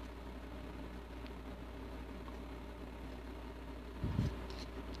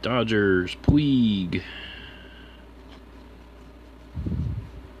 Dodgers, Puig.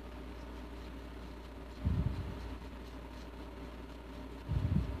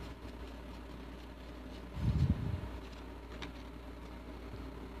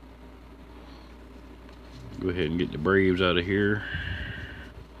 Go ahead and get the Braves out of here.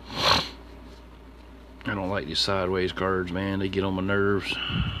 I don't like these sideways cards, man. They get on my nerves.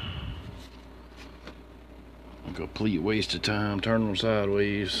 A complete waste of time turning them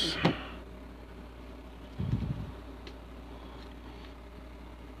sideways.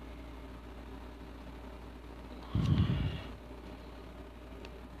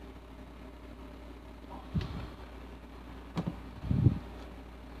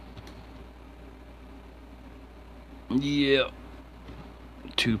 Yeah,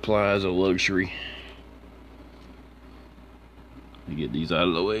 2 plies of luxury. You get these out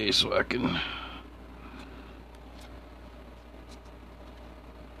of the way so I can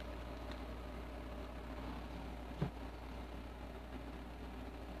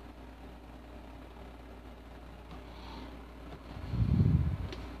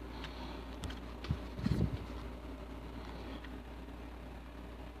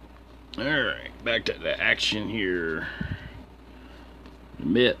Alright, back to the action here.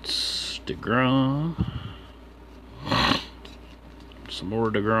 Mets, DeGrom. Some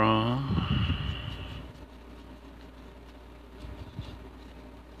more DeGrom.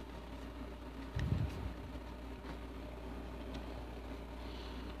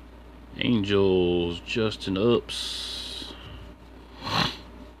 Angels, Justin Upps.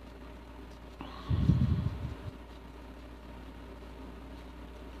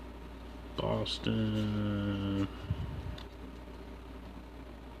 Boston.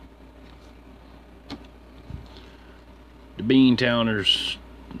 The Beantowners,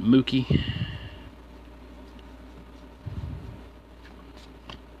 Mookie.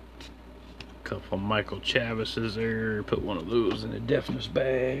 Couple of Michael Chavis's there. Put one of those in the deafness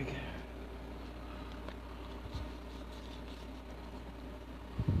bag.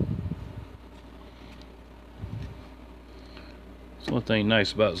 One thing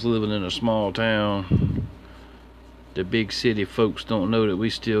nice about living in a small town, the big city folks don't know that we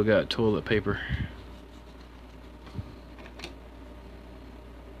still got toilet paper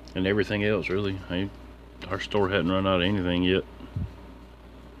and everything else, really. Our store hadn't run out of anything yet.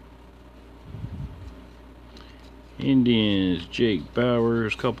 Indians, Jake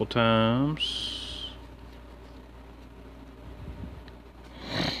Bauers a couple times.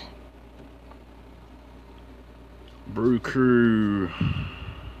 Brew Crew.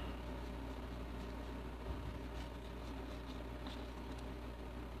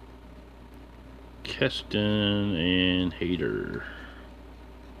 Keston and Hader.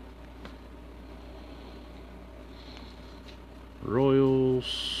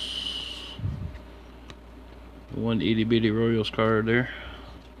 Royals. One itty bitty Royals card there.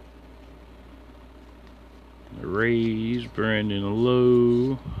 The Rays, Brandon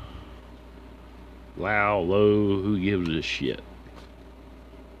Lowe. Lowe, who gives a shit?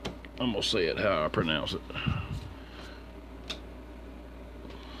 I'm gonna say it how I pronounce it.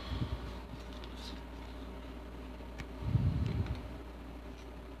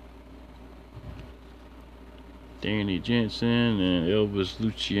 Danny Jensen and Elvis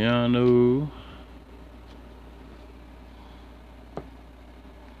Luciano.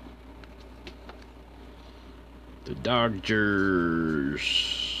 The Dodgers.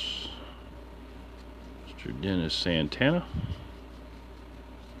 Mr. Dennis Santana.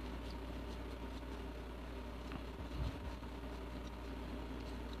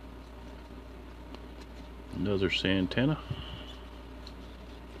 Another Santana.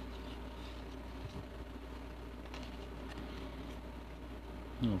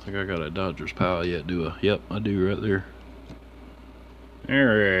 I don't think I got a Dodgers pile yet, do I? Yep, I do right there.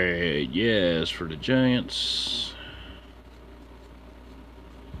 Alright, yes, for the Giants.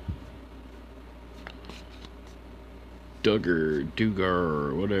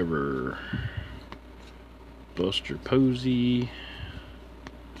 Dugar, whatever. Buster Posey.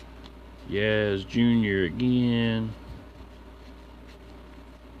 Yaz Jr. again.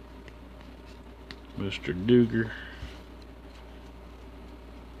 Mr. Dugar.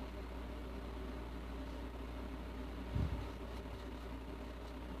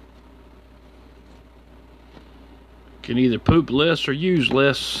 Can either poop less or use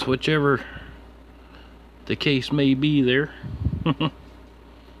less, whichever the case may be there.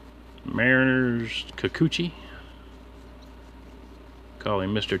 Mariners, Kikuchi. Call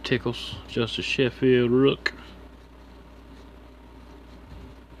him Mr. Tickles. Justice Sheffield, Rook.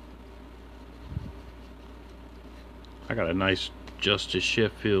 I got a nice Justice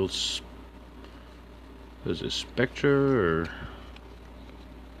Sheffield. Is it Spectra or?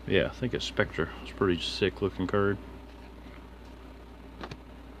 Yeah, I think it's Spectra. It's a pretty sick looking card.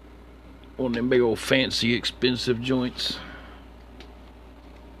 One of them big old fancy expensive joints.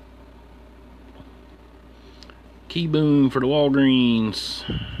 Keyboom for the Walgreens.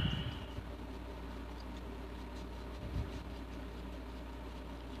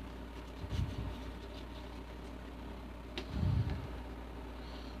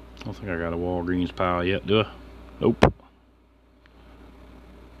 I don't think I got a Walgreens pile yet, do I? Nope.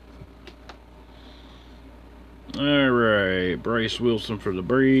 Alright, Bryce Wilson for the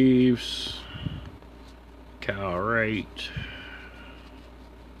Braves. Kyle Wright.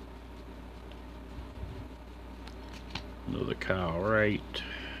 Another Kyle Wright.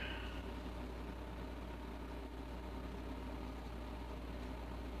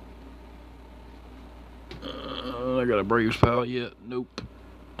 I got a Braves pile yet? Nope.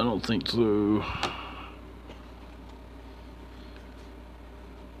 I don't think so.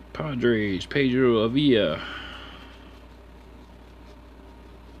 Padres, Pedro Avila.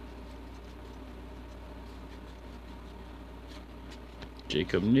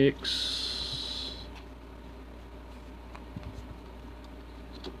 Jacob Nix.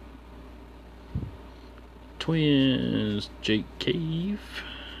 Twins, Jake Cave.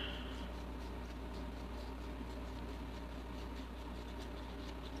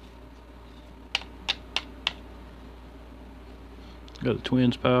 Got a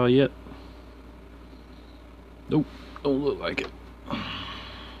Twins pile yet? Nope, don't look like it.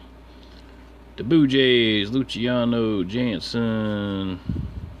 The Blue Jays, Luciano, Jansen.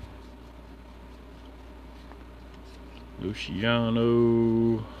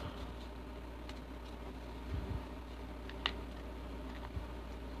 Luciano.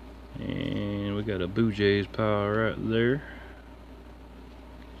 And we got a Blue Jays pile right there.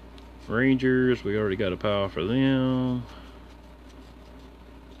 Rangers, we already got a pile for them.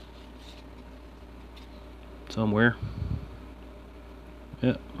 Somewhere.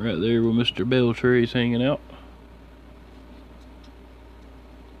 Yep, right there where Mr. Beltree's hanging out.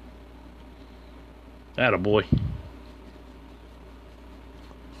 Attaboy.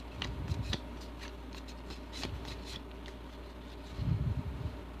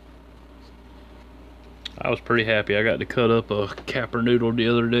 I was pretty happy. I got to cut up a capper noodle the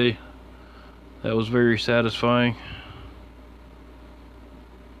other day. That was very satisfying.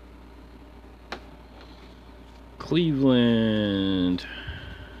 Cleveland.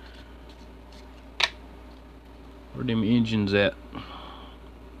 Where them engines at? I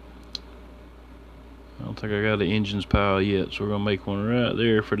don't think I got the engines pile yet, so we're gonna make one right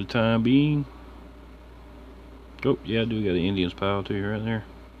there for the time being. Oh, yeah, I do got the Indians pile too right there.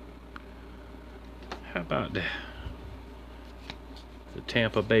 How about the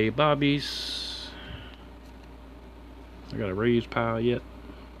Tampa Bay Bobbies? I got a Rays pile yet.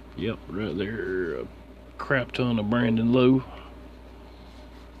 Yep, right there. A crap ton of Brandon Lowe.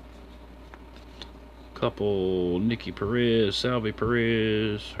 Couple Nicky Perez, Salvi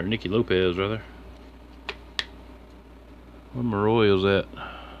Perez, or Nicky Lopez rather. Where my Royals at?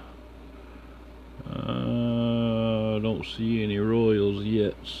 Don't see any Royals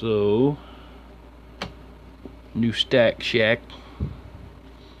yet, so new stack shack.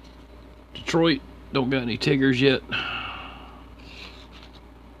 Detroit don't got any Tigers yet.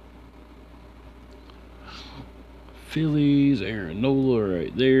 Phillies, Aaron Nola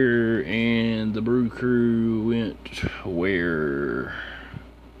right there, and the Brew Crew went where?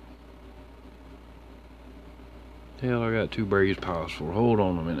 Hell, I got two Braves piles for. Hold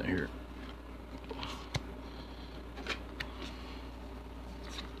on a minute here.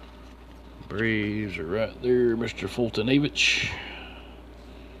 Braves are right there, Mr. Fultonavich.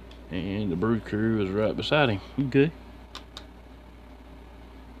 And the Brew Crew is right beside him. Okay.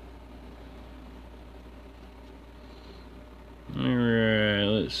 Alright,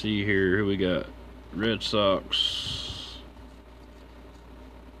 let's see here. Who we got? Red Sox.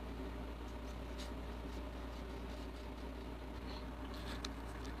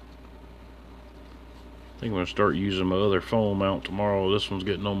 I think I'm going to start using my other foam mount tomorrow. This one's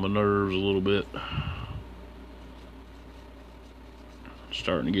getting on my nerves a little bit.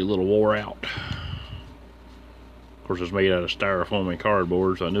 Starting to get a little wore out. Of course, it's made out of styrofoam and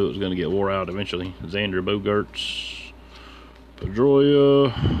cardboard, so I knew it was going to get wore out eventually. Xander Bogaerts,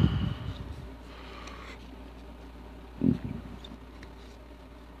 Pedroia.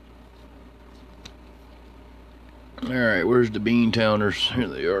 Alright, where's the Bean Towners? Here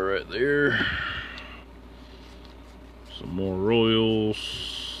they are right there. Some more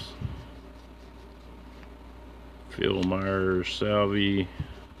Royals. Phil Myers, Salvi,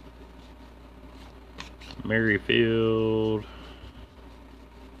 Merrifield,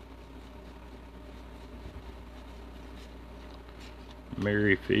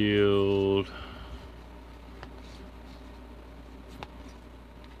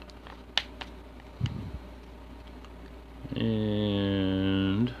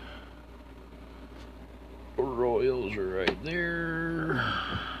 and Royals are right there.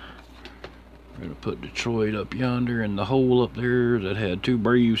 We're gonna put Detroit up yonder in the hole up there that had two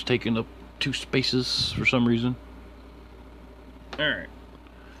Braves taking up two spaces for some reason. Alright.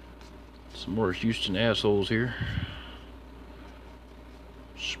 Some more Houston assholes here.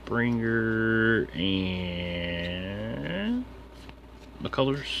 Springer and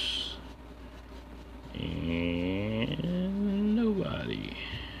McCullers. And nobody.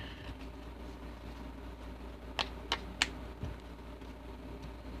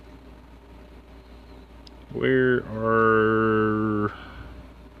 Where are...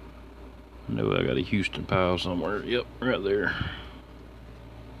 I know I got a Houston pile somewhere. Yep, right there.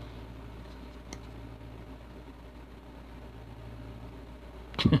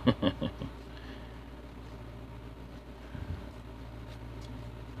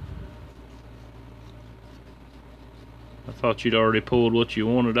 I thought you'd already pulled what you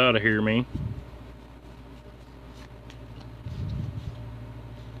wanted out of here, man.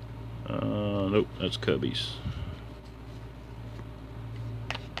 Nope, that's Cubbies.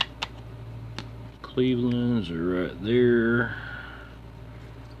 Cleveland's are right there.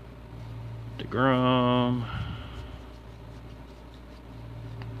 DeGrom,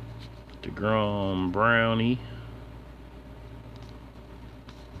 Brownie,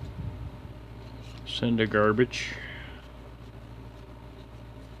 Syndergaard.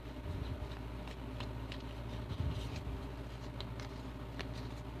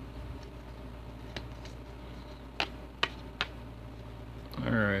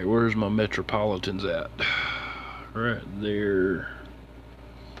 Where's my Metropolitans at? Right there.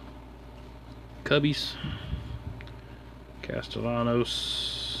 Cubbies.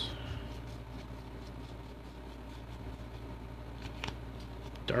 Castellanos.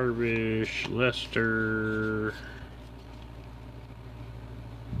 Darvish. Lester.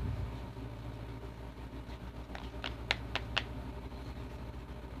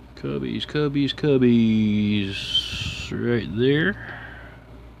 Cubbies, Cubbies, Cubbies. Right there.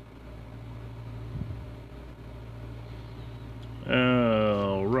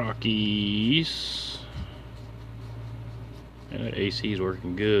 Oh, Rockies. And that AC is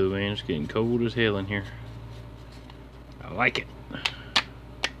working good, man. It's getting cold as hell in here. I like it.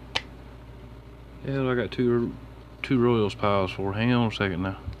 Yeah, I got two Royals piles for. Hang on a second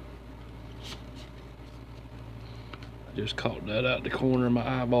now. I just caught that out the corner of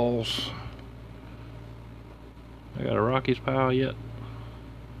my eyeballs. I got a Rockies pile yet.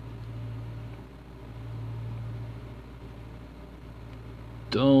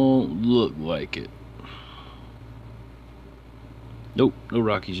 Don't look like it. Nope, no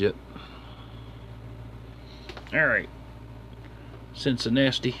Rockies yet. Alright.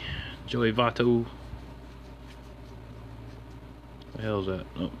 Cincinnati. Joey Votto. What the hell is that?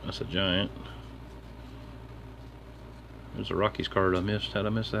 Oh, that's a Giant. There's a Rockies card I missed. How'd I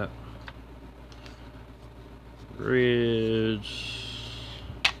miss that? Reds.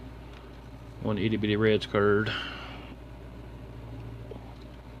 One itty bitty Reds card.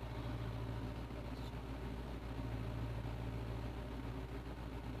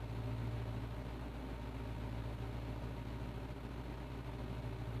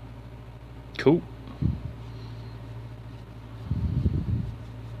 Cool.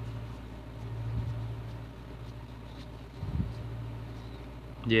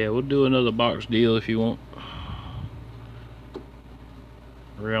 Yeah, we'll do another box deal if you want.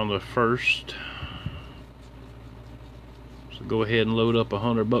 Around the 1st. So go ahead and load up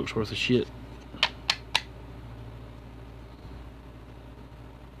 $100 worth of shit.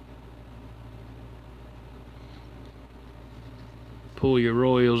 Pull your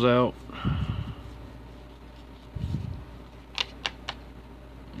Royals out.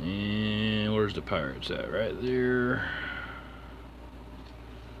 And where's the Pirates at? Right there.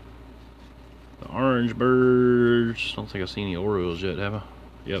 The Orange Birds. Don't think I've seen any Orioles yet, have I?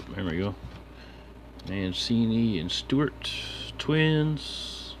 Yep, here we go. Mancini and Stewart.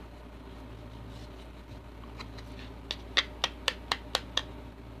 Twins.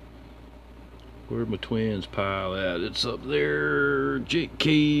 Where's my Twins pile at? It's up there. Jake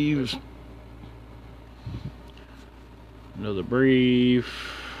Caves. Another Brave.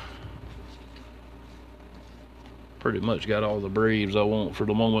 Pretty much got all the Braves I want for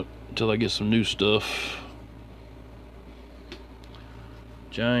the moment until I get some new stuff.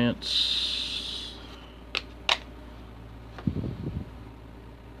 Giants.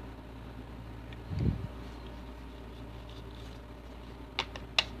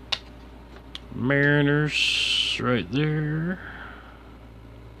 Mariners right there.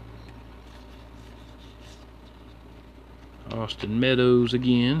 Austin Meadows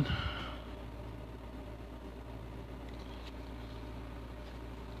again.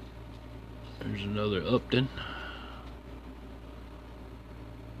 There's another Upton.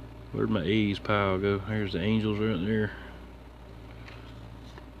 Where'd my A's pile go? Here's the Angels right there.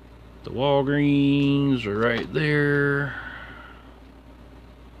 The Walgreens are right there.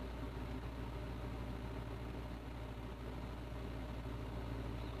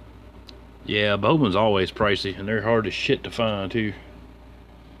 Yeah, Bowman's always pricey, and they're hard as shit to find too.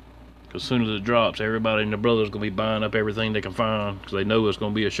 Because as soon as it drops, everybody and their brother's gonna be buying up everything they can find, because they know it's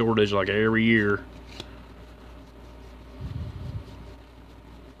gonna be a shortage like every year.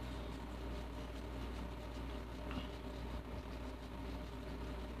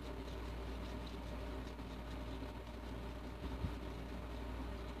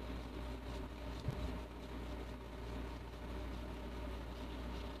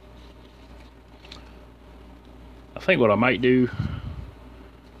 I think what I might do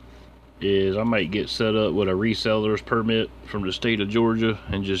is I might get set up with a reseller's permit from the state of Georgia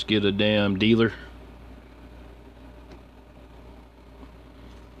and just get a damn dealer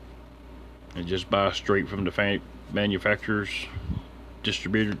and just buy straight from the manufacturers,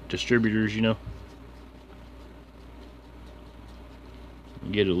 distributors, you know.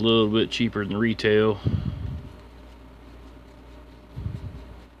 Get it a little bit cheaper than retail.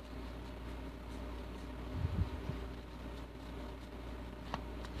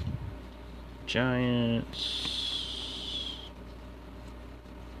 Giants.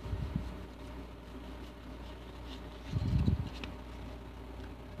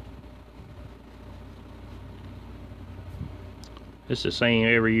 It's the same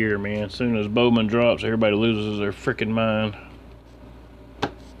every year, man. As soon as Bowman drops, everybody loses their freaking mind.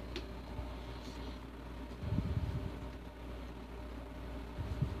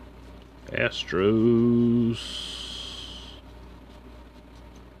 Astros.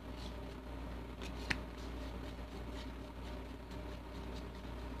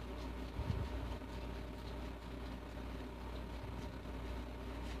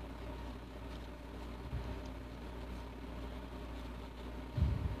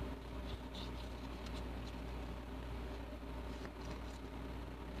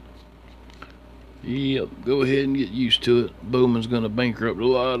 Yep, go ahead and get used to it. Bowman's gonna bankrupt a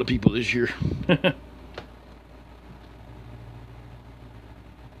lot of people this year.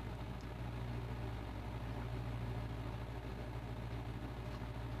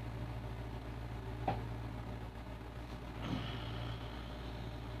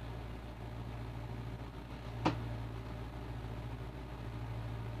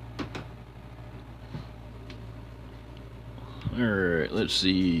 Alright, let's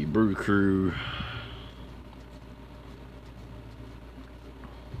see. Brew Crew.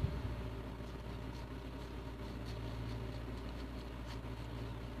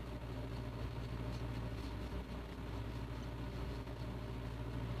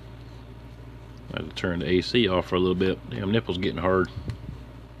 I had to turn the AC off for a little bit. Damn, nipple's getting hard.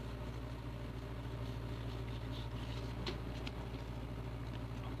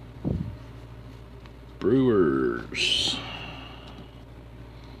 Brewers.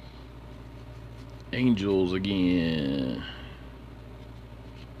 Angels again.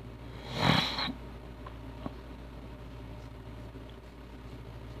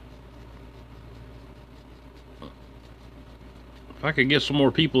 If I could get some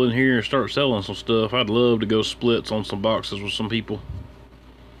more people in here and start selling some stuff, I'd love to go splits on some boxes with some people.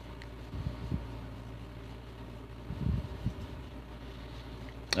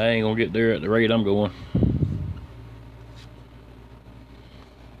 I ain't gonna get there at the rate I'm going.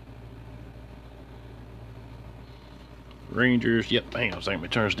 Rangers, yep, hang on a second, let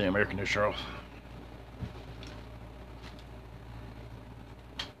me turn this damn air conditioner off.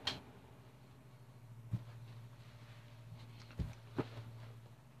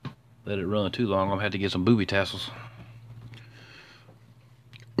 Let it run too long, I'm gonna have to get some booby tassels.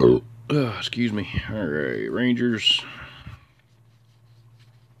 Oh, excuse me. Alright, Rangers.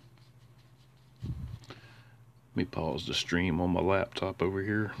 Let me pause the stream on my laptop over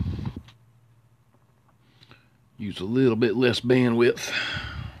here. Use a little bit less bandwidth.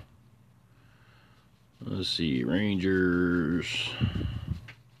 Let's see, Rangers.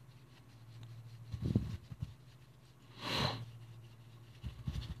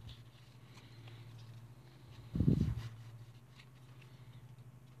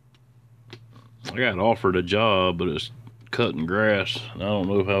 I got offered a job, but it's cutting grass. I don't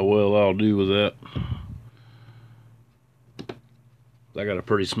know how well I'll do with that. I got a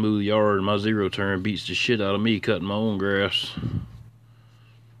pretty smooth yard, and my zero turn beats the shit out of me cutting my own grass.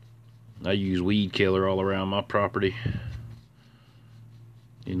 I use weed killer all around my property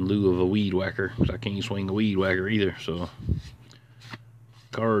in lieu of a weed whacker, because I can't swing a weed whacker either. So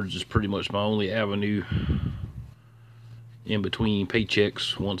cards is pretty much my only avenue in between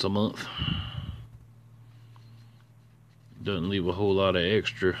paychecks once a month. Doesn't leave a whole lot of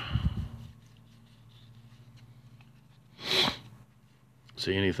extra.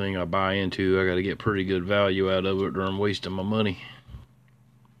 See, anything I buy into, I gotta get pretty good value out of it, or I'm wasting my money.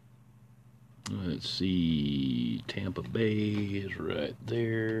 Let's see, Tampa Bay is right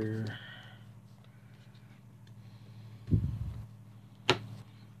there.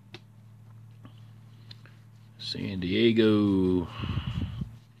 San Diego.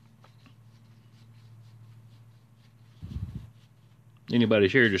 Anybody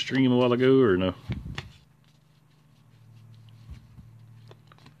shared your stream a while ago or no?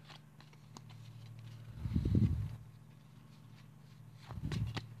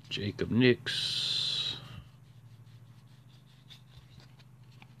 Jacob Nix.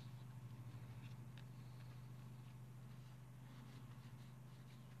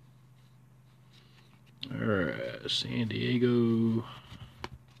 Alright, San Diego.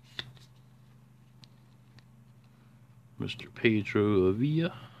 Mr. Pedro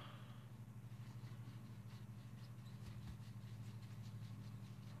Avila.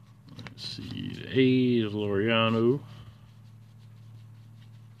 Let's see, the A's, Laureano.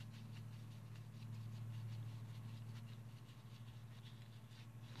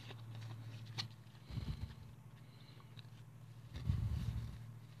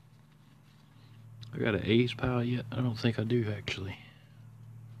 I got an A's pile yet? I don't think I do, actually.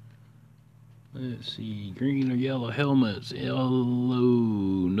 Let's see, green or yellow helmets. Yellow,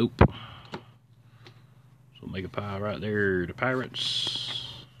 nope. So make a pile right there. The Pirates.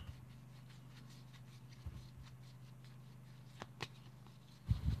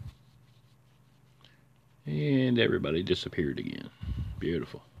 And everybody disappeared again.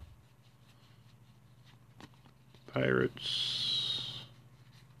 Beautiful. Pirates.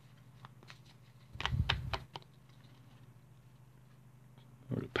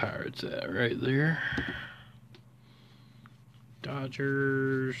 Where the Pirates at? Right there.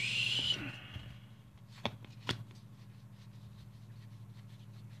 Dodgers.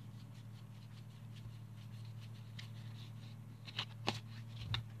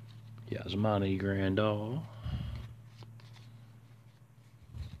 Yasmani Grandal.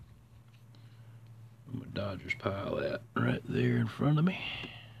 My Dodgers pile that right there in front of me.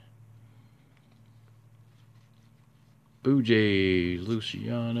 Blue Jays,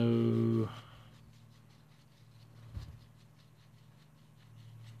 Luciano.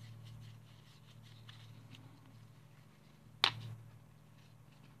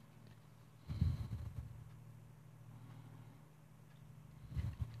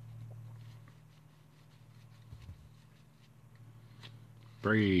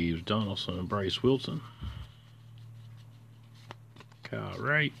 Braves, Donaldson and Bryce Wilson. Kyle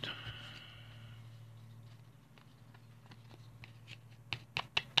Wright.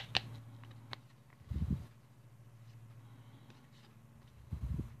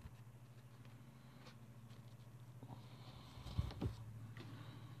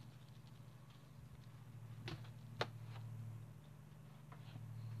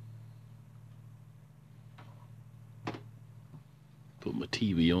 Put my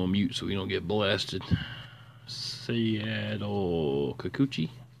TV on mute so we don't get blasted. Seattle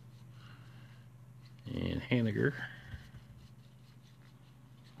Kikuchi and Haniger.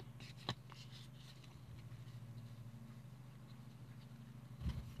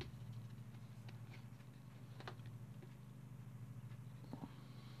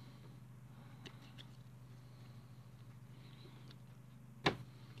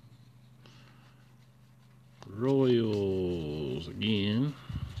 Royals again.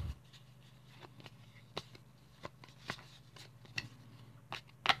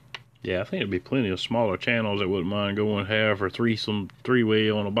 Yeah, I think there'd be plenty of smaller channels that wouldn't mind going half or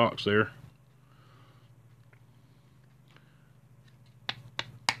three-way on a box there.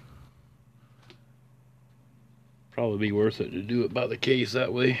 Probably be worth it to do it by the case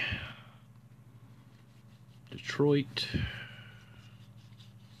that way. Detroit.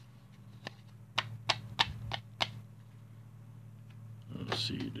 Let's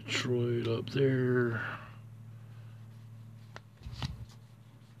see, Detroit up there.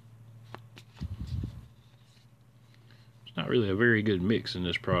 It's not really a very good mix in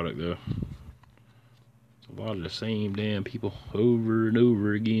this product though. It's a lot of the same damn people over and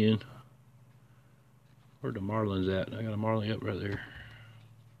over again. Where the Marlins at? I got a Marlin up right there.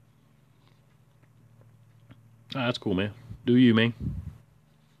 Ah, that's cool, man. Do you, man?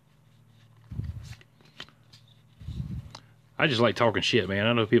 I just like talking shit, man.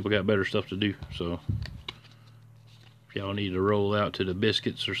 I know people got better stuff to do, so if y'all need to roll out to the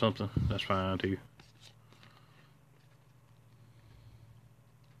biscuits or something, that's fine too.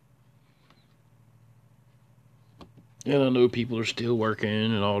 And I know people are still working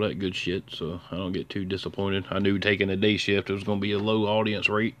and all that good shit, so I don't get too disappointed. I knew taking a day shift it was going to be a low audience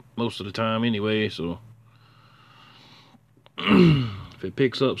rate most of the time anyway, so if it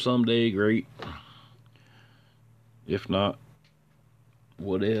picks up someday, great. If not,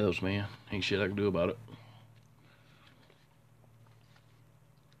 what else, man? Ain't shit I can do about it.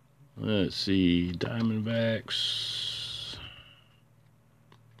 Let's see, Diamondbacks.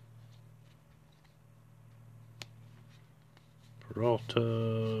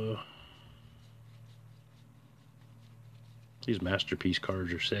 Peralta. These masterpiece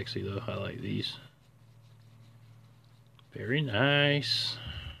cards are sexy though. I like these. Very nice.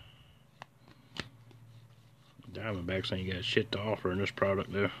 Diamondbacks ain't got shit to offer in this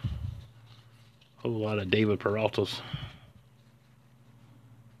product though. Whole lot of David Peraltas.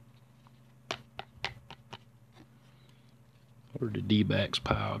 Where'd the D-backs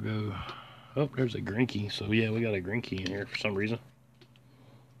pile go? Oh, there's a Greinke. So yeah, we got a Greinke in here for some reason.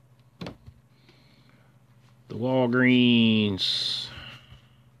 The Walgreens.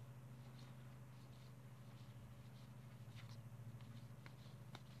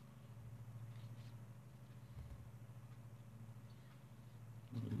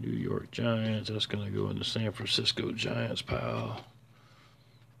 New York Giants. That's going to go in the San Francisco Giants pile.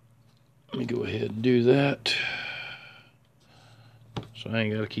 Let me go ahead and do that. So I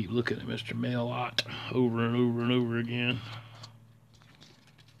ain't got to keep looking at Mr. Maillot over and over and over again.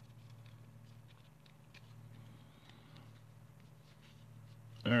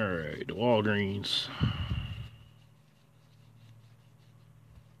 Alright, Walgreens.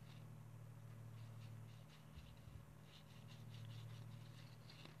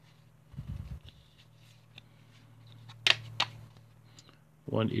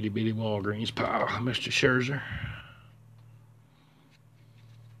 One itty bitty Walgreens pile, Mr. Scherzer.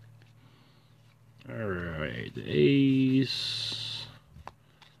 Alright, the A's.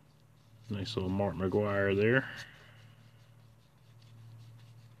 Nice little Mark McGwire there.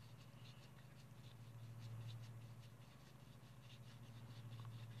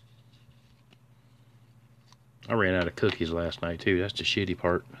 I ran out of cookies last night too. That's the shitty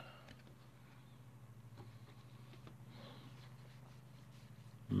part.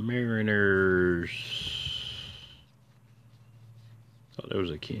 Mariners. Thought there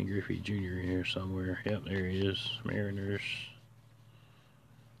was a Ken Griffey Jr. in here somewhere. Yep, there he is. Mariners.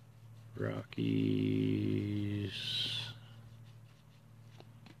 Rockies.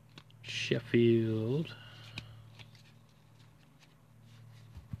 Sheffield.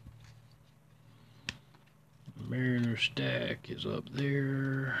 Mariner stack is up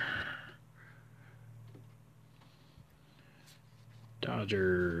there.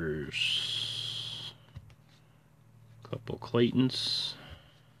 Dodgers. Couple Claytons.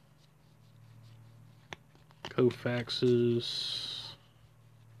 Koufaxes.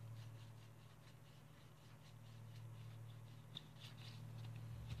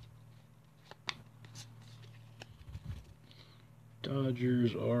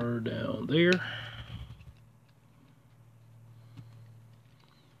 Dodgers are down there.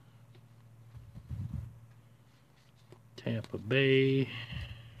 Tampa Bay.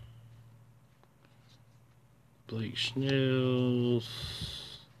 Blake Snells.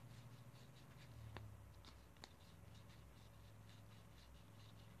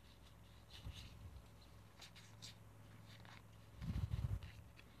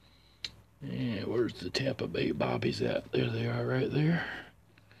 And where's the Tampa Bay Bobbies at? There they are right there.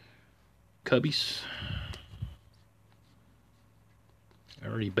 Cubbies.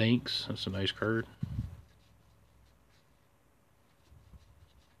 Artie Banks. That's a nice card.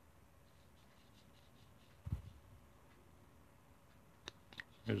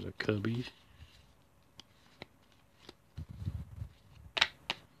 There's a Cubbies.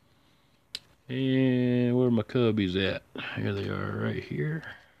 And where are my Cubbies at? Here they are right here.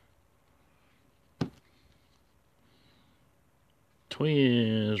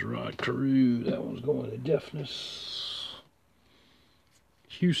 Twins, Rod Carew. That one's going to deafness.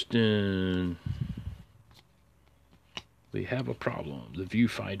 Houston. We have a problem. The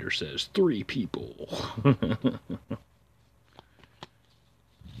viewfinder says 3 people.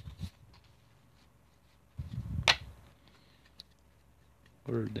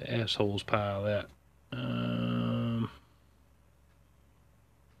 Where'd the assholes pile at?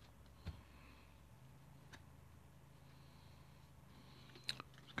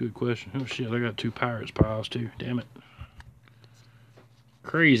 Good question. Oh shit, I got 2 Pirates piles too. Damn it.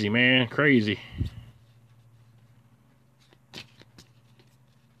 Crazy, man. Crazy.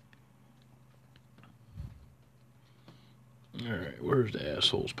 Alright, where's the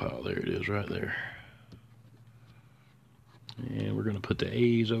assholes pile? There it is, right there. And we're going to put the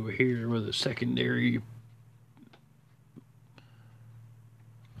A's over here with the secondary.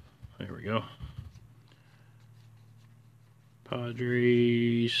 There we go.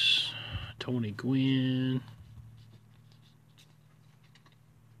 Padres, Tony Gwynn.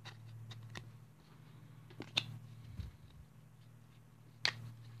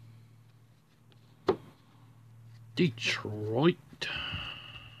 Detroit.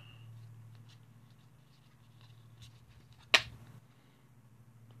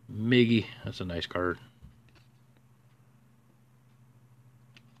 Miggy, that's a nice card.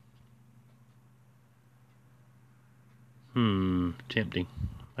 Tempting.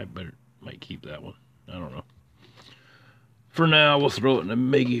 Might keep that one. I don't know. For now, we'll throw it in the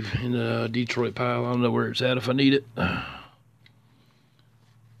Miggy in the Detroit pile. I don't know where it's at if I need it.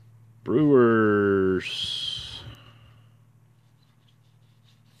 Brewers.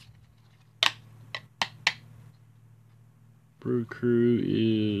 Brew Crew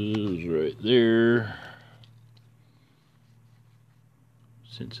is right there.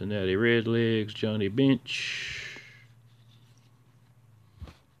 Cincinnati Redlegs, Johnny Bench.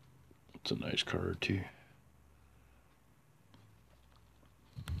 It's a nice card too.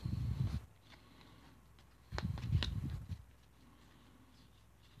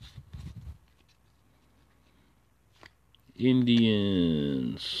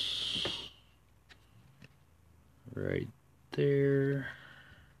 Indians. Right there.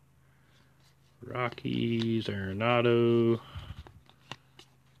 Rockies, Arenado.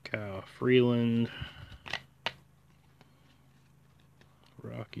 Kyle Freeland.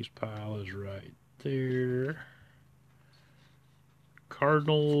 Rockies pile is right there.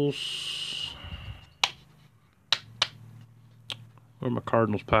 Cardinals. Where my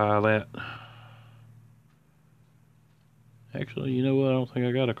Cardinals pile at? Actually, you know what? I don't think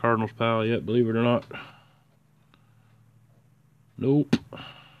I got a Cardinals pile yet, believe it or not. Nope.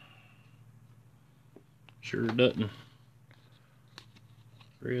 Sure doesn't.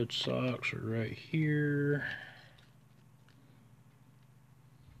 Red Sox are right here.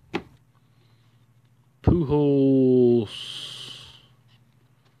 Pujols.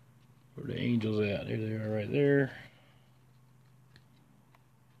 Where are the Angels at? There they are right there.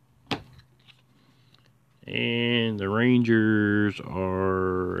 And the Rangers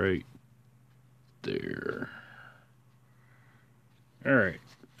are right there. Alright.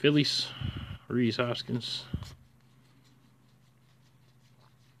 Phillies. Rhys Hoskins.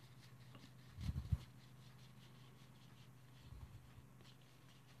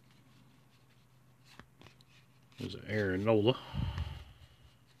 There's an Aaron Nola.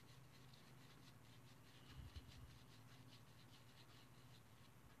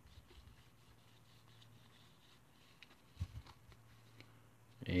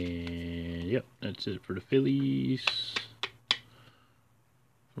 And yep, that's it for the Phillies.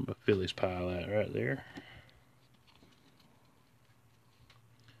 From a Phillies pile out right there.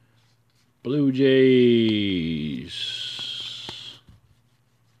 Blue Jays.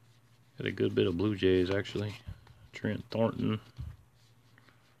 Got a good bit of Blue Jays actually. Trent Thornton.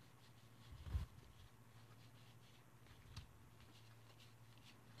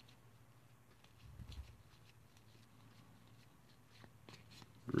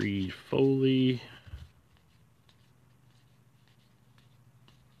 Reed Foley.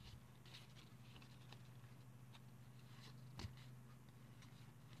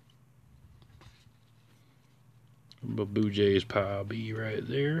 Blue Jays pile B right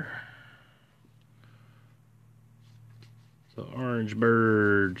there. The Orange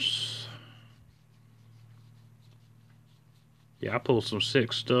Birds. Yeah, I pulled some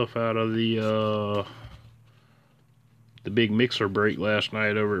sick stuff out of the big mixer break last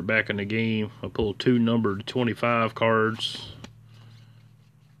night over at Back in the Game. I pulled 2 numbered 25 cards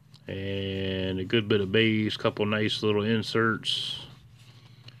and a good bit of base, couple nice little inserts.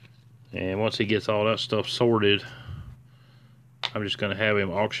 And once he gets all that stuff sorted, I'm just going to have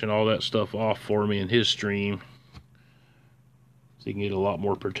him auction all that stuff off for me in his stream, so he can get a lot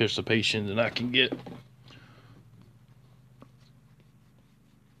more participation than I can get.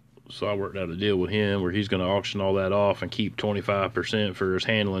 So I worked out a deal with him where he's going to auction all that off and keep 25% for his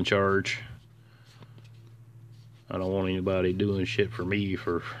handling charge. I don't want anybody doing shit for me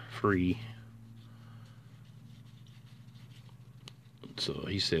for free. So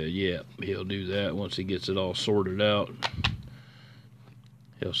he said, yeah, he'll do that once he gets it all sorted out.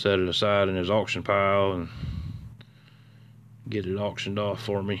 He'll set it aside in his auction pile and get it auctioned off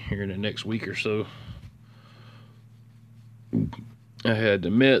for me here in the next week or so. I had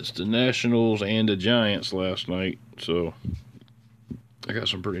the Mets, the Nationals, and the Giants last night, so I got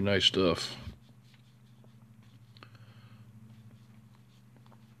some pretty nice stuff.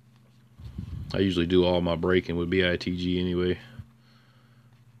 I usually do all my breaking with BITG anyway.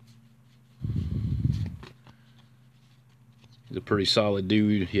 He's a pretty solid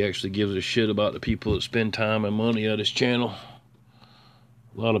dude. He actually gives a shit about the people that spend time and money at his channel.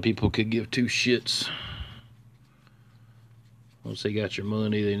 A lot of people could give 2 shits. Once they got your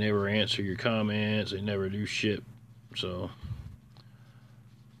money, they never answer your comments. They never do shit. So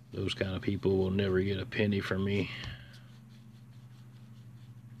those kind of people will never get a penny from me.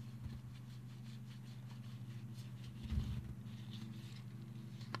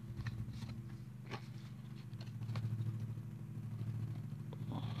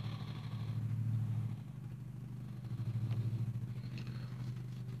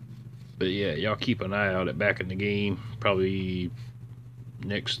 But yeah, y'all keep an eye out at Back in the Game. Probably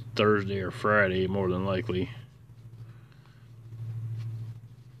next Thursday or Friday, more than likely.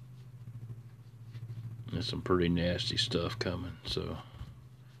 There's some pretty nasty stuff coming, so.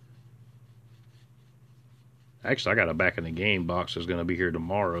 Actually, I got a Back in the Game box that's going to be here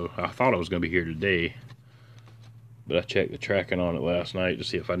tomorrow. I thought it was going to be here today, but I checked the tracking on it last night to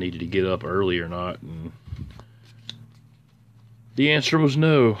see if I needed to get up early or not, and the answer was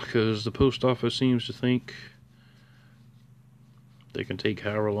no, because the post office seems to think they can take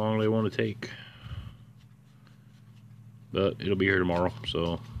however long they want to take. but it'll be here tomorrow,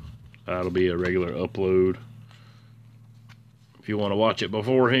 so that'll be a regular upload. If you want to watch it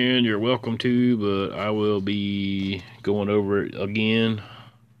beforehand, you're welcome to, but I will be going over it again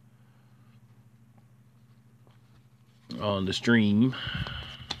on the stream.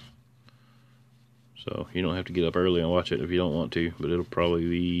 So you don't have to get up early and watch it if you don't want to, but it'll probably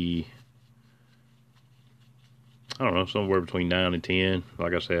be, I don't know, somewhere between 9 and 10.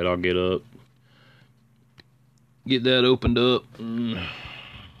 Like I said, I'll get up, get that opened up.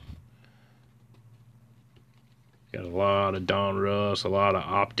 Got a lot of Donruss, a lot of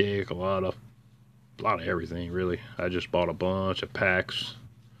Optic, a lot of everything, really. I just bought a bunch of packs.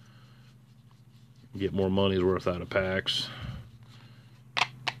 Get more money's worth out of packs.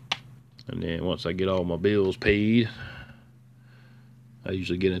 And then once I get all my bills paid, I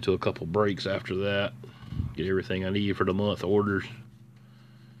usually get into a couple breaks after that. Get everything I need for the month ordered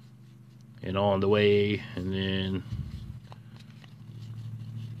and on the way. And then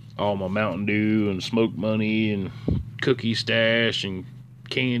all my Mountain Dew and smoke money and cookie stash and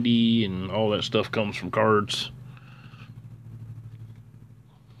candy and all that stuff comes from cards.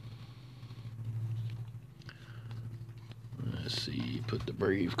 Let's see, put the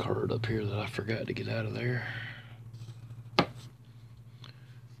Brave card up here that I forgot to get out of there.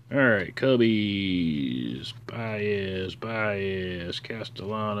 Alright, Cubbies, Baez,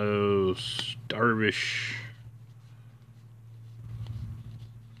 Castellanos, Darvish.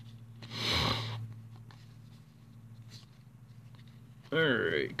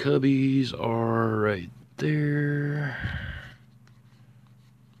 Alright, Cubbies are right there.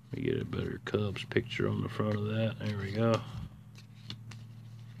 Let me get a better Cubs picture on the front of that. There we go.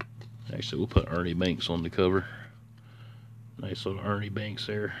 Actually, we'll put Ernie Banks on the cover. Nice little Ernie Banks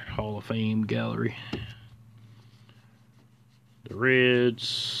there. Hall of Fame gallery. The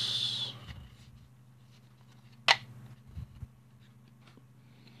Reds.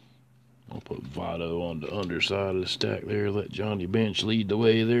 I'll put Votto on the underside of the stack there. Let Johnny Bench lead the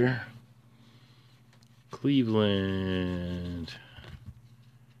way there. Cleveland.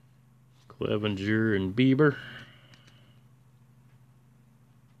 Clevenger and Bieber.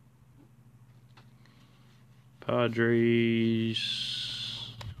 Padres.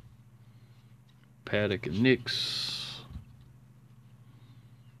 Paddock and Knicks.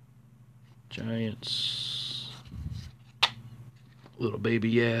 Giants. Little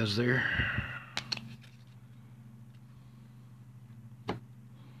baby Yaz there.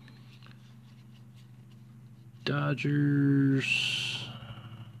 Dodgers.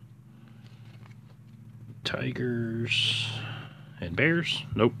 Tigers. And Bears?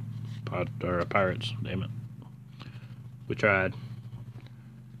 Nope. Pirates. Damn it. We tried.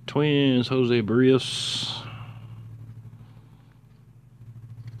 Twins. Jose Barrios.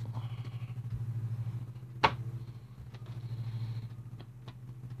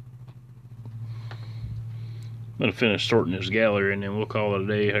 I'm going to finish sorting this gallery and then we'll call it a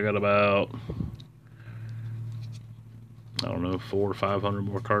day. I got about, I don't know, 400 or 500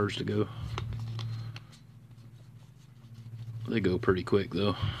 more cards to go. They go pretty quick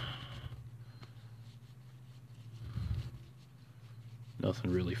though.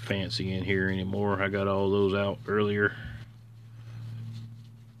 Nothing really fancy in here anymore. I got all those out earlier.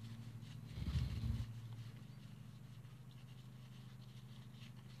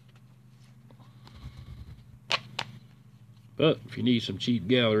 But if you need some cheap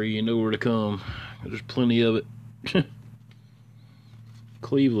gallery, you know where to come. There's plenty of it.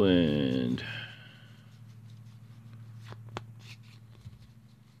 Cleveland.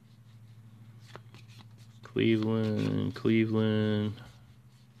 Cleveland.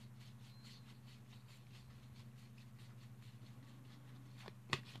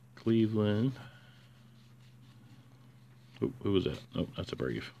 Oh, who was that? Oh, that's a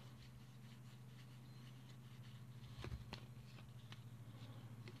Brave.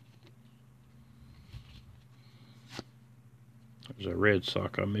 There's a Red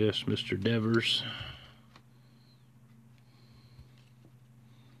Sox I missed, Mr. Devers.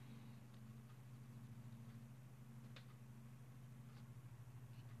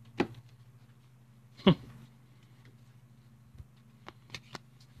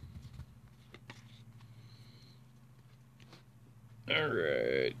 All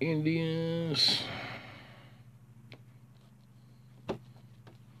right, Indians.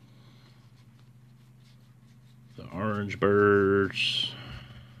 The Orange Birds.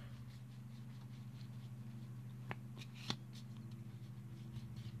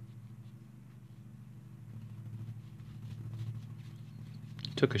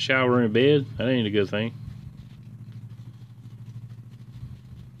 Took a shower in bed. That ain't a good thing.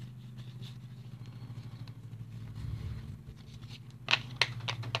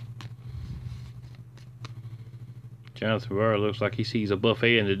 Jonathan Barr looks like he sees a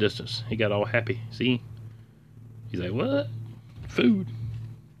buffet in the distance. He got all happy. See? He's like, what? Food.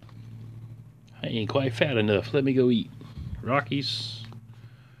 I ain't quite fat enough. Let me go eat. Rockies.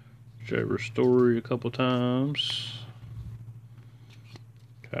 Trevor Story a couple times.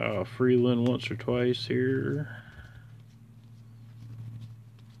 Kyle Freeland once or twice here.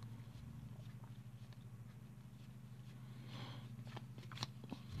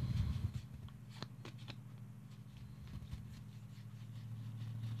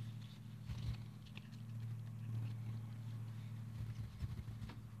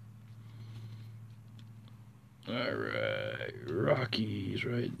 Alright, Rockies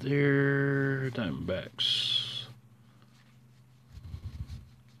right there. Diamondbacks.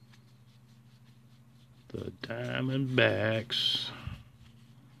 The Diamondbacks.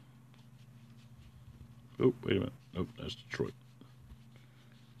 Oh, wait a minute. Nope, that's Detroit.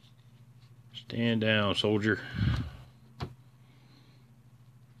 Stand down, soldier.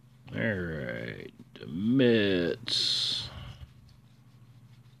 Alright, the Mets.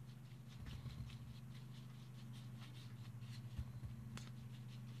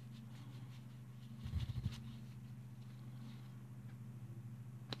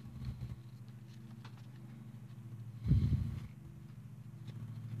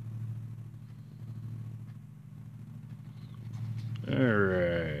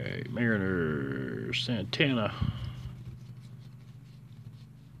 Alright, Mariners, Santana.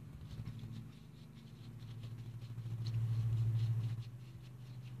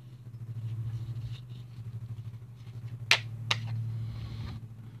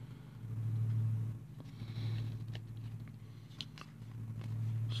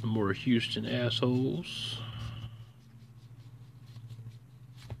 Some more Houston assholes.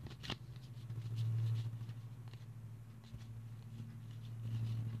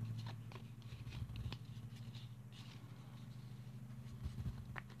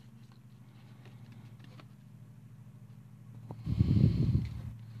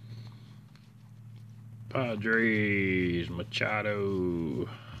 Padres, Machado.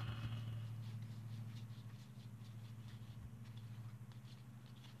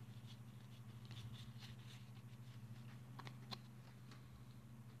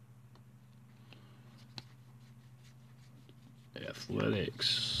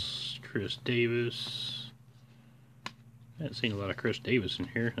 Athletics, Chris Davis. I haven't seen a lot of Chris Davis in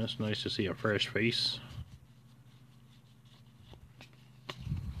here. That's nice to see a fresh face.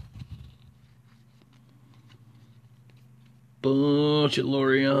 Bunch of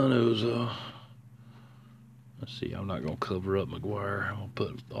Laureanos. Let's see, I'm not going to cover up McGuire. I'm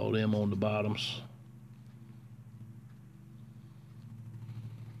going to put all them on the bottoms.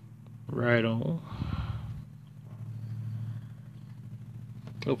 Right on.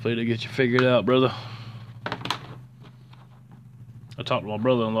 Hopefully they get you figured out, brother. I talked to my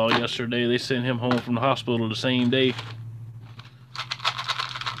brother-in-law yesterday. They sent him home from the hospital the same day.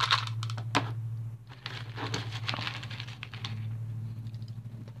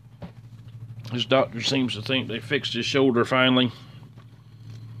 His doctor seems to think they fixed his shoulder finally.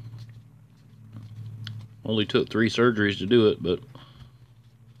 Only took 3 surgeries to do it, but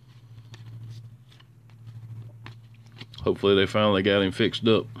hopefully they finally got him fixed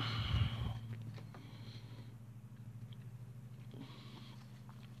up.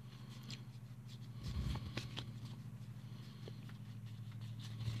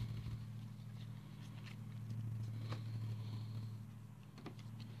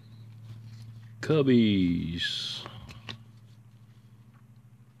 Cubbies.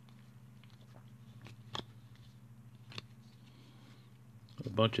 A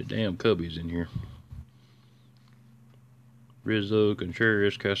bunch of damn Cubbies in here. Rizzo,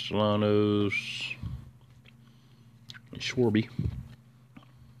 Contreras, Castellanos, and Schwarby.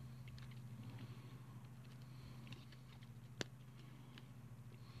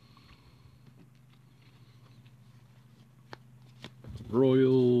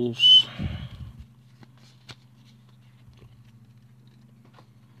 Royals.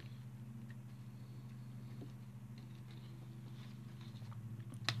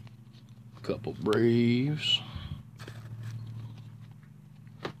 Couple Braves.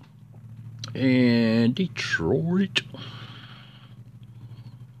 And Detroit.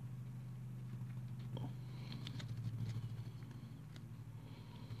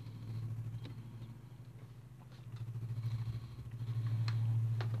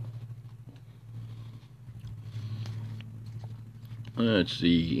 Let's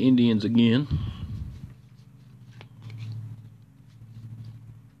see, Indians again.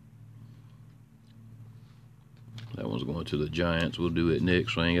 That one's going to the Giants. We'll do it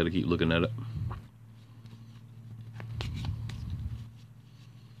next, so I ain't got to keep looking at it.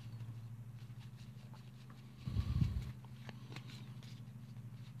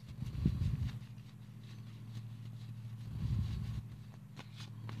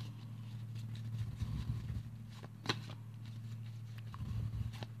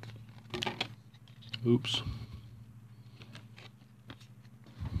 Oops.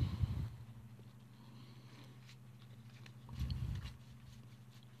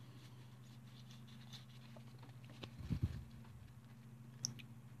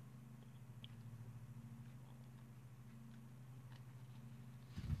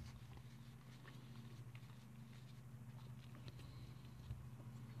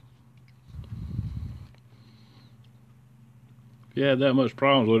 If you have that much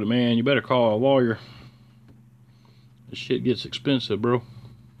problems with it, man, you better call a lawyer. This shit gets expensive, bro.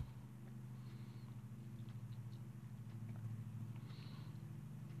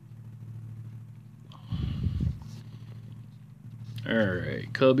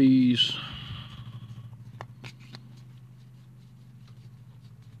 Alright, cubbies.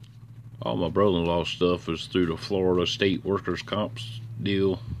 All my brother-in-law's stuff is through the Florida State Workers' Comps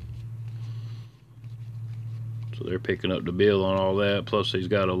deal. So they're picking up the bill on all that. Plus he's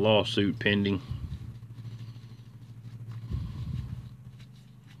got a lawsuit pending.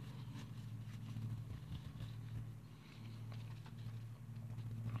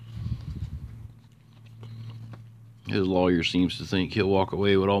 His lawyer seems to think he'll walk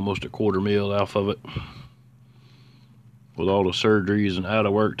away with almost $250,000 off of it. With all the surgeries and out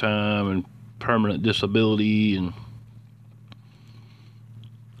of work time and permanent disability, and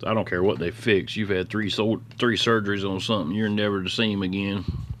I don't care what they fix. You've had three surgeries on something, you're never the same again.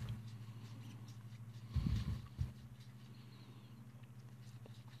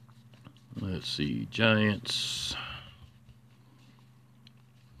 Let's see, Giants.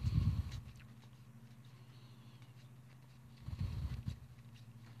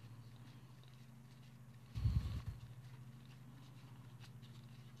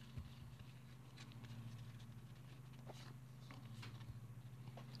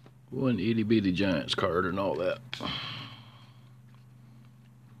 One itty bitty Giants card and all that.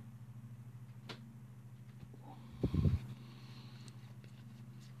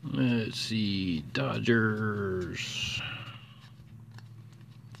 Let's see, Dodgers.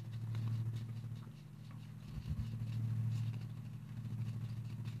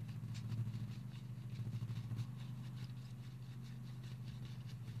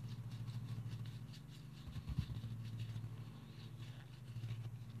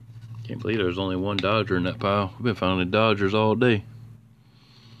 Can't believe there's only one Dodger in that pile. We've been finding Dodgers all day.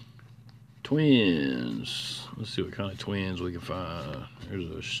 Twins. Let's see what kind of twins we can find. There's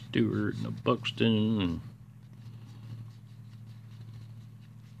a Stewart and a Buxton. And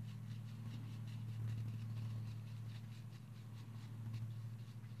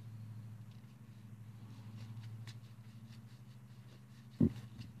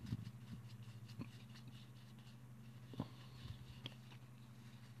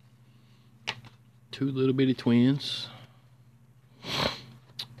two little bitty twins.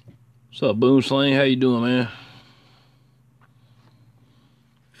 What's up, Boom Slang? How you doing, man?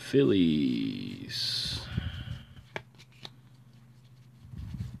 Phillies.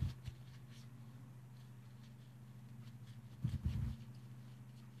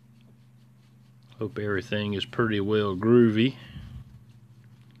 Hope everything is pretty well groovy.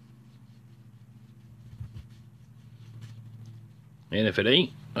 And if it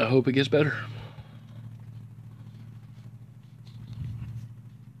ain't, I hope it gets better.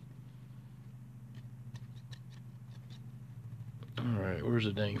 Alright, where's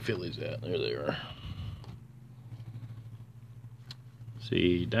the dang Phillies at? There they are.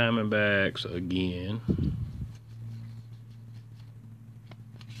 See, Diamondbacks again.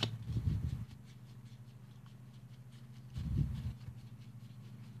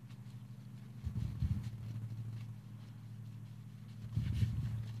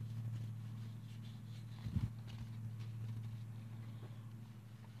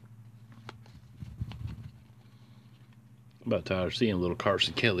 I'm about tired of seeing little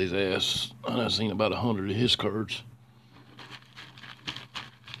Carson Kelly's ass. I've seen about 100 of his cards.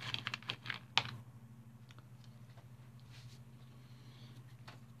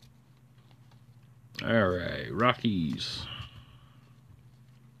 Alright, Rockies.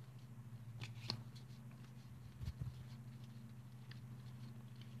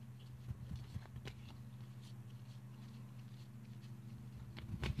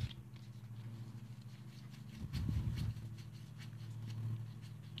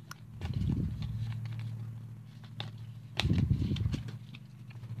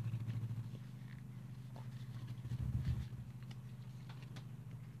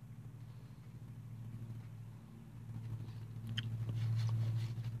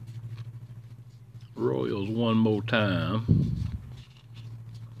 Royals one more time.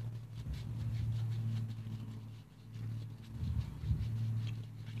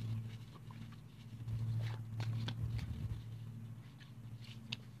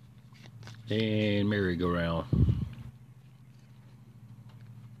 and merry-go-round.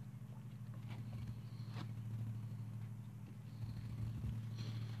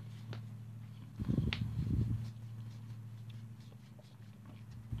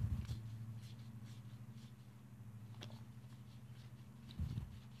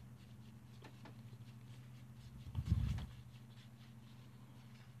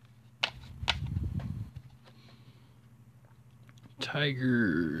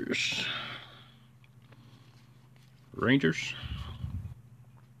 Tigers, Rangers,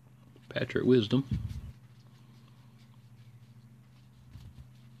 Patrick Wisdom,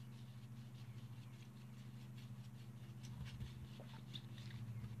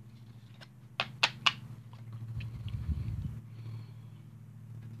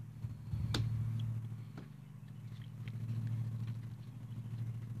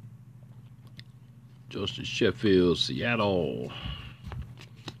 Justin Sheffield, Seattle,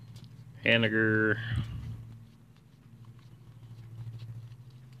 Haniger,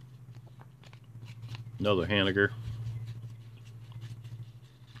 another Haniger,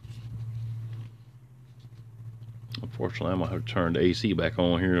 unfortunately I'm gonna have to turn the AC back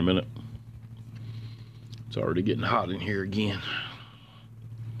on here in a minute. It's already getting hot in here again.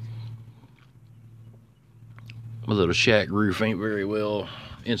 My little shack roof ain't very well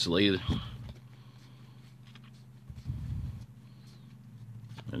insulated,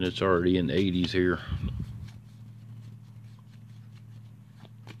 and it's already in the 80s here.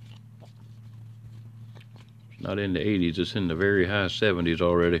 It's not in the 80s, it's in the very high 70s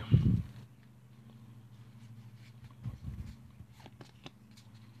already.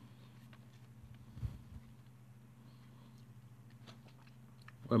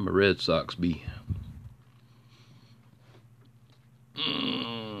 Where my Red Sox be?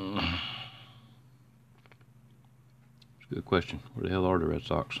 Good question. Where the hell are the Red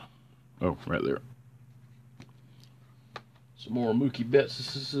Sox? Oh, right there. Some more Mookie Betts.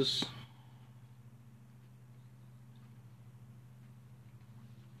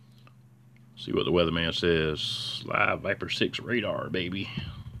 See what the weatherman says. Live Viper 6 radar, baby.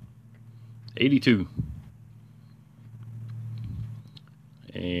 82.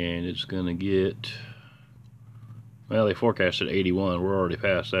 And it's going to get... Well, they forecasted 81. We're already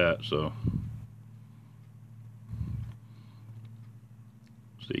past that, so...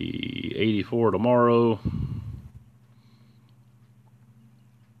 See, 84 tomorrow.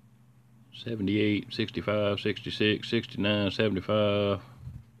 78, 65, 66, 69, 75.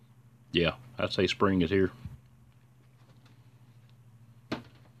 Yeah, I'd say spring is here.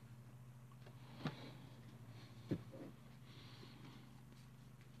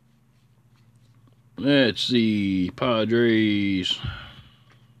 Let's see, Padres.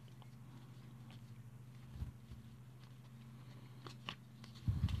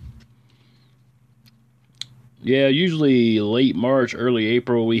 Yeah, usually late March, early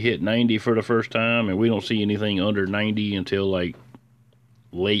April, we hit 90 for the first time, and we don't see anything under 90 until like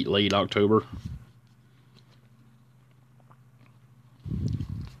late October.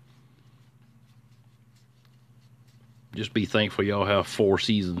 Just be thankful y'all have 4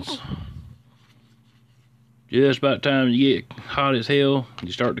 seasons. Just about time you get hot as hell,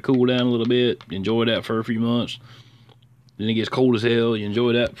 you start to cool down a little bit, enjoy that for a few months. Then it gets cold as hell, you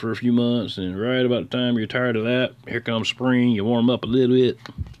enjoy that for a few months, and right about the time you're tired of that, here comes spring, you warm up a little bit.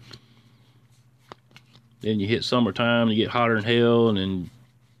 Then you hit summertime, you get hotter than hell, and then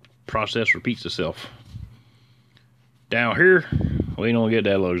process repeats itself. Down here, we don't get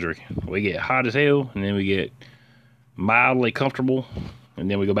that luxury. We get hot as hell, and then we get mildly comfortable, and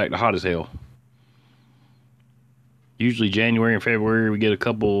then we go back to hot as hell. Usually January and February we get a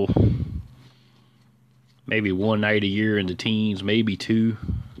couple, maybe one night a year in the teens, maybe 2.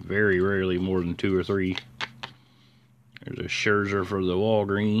 Very rarely more than 2 or 3. There's a Scherzer for the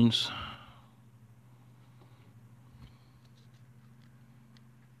Walgreens.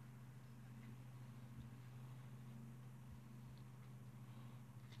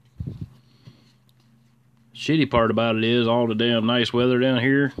 Shitty part about it is all the damn nice weather down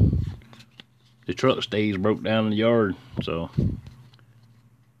here, the truck stays broke down in the yard, so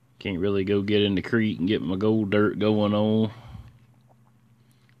can't really go get in the creek and get my gold dirt going on.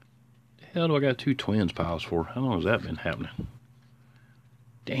 The hell do I got 2 twins piles for? How long has that been happening?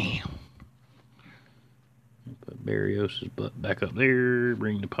 Damn. Put Barrios' butt back up there.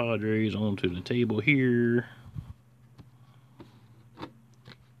 Bring the Padres onto the table here.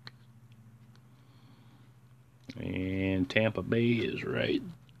 And Tampa Bay is right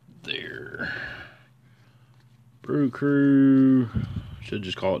there. Brew Crew. Should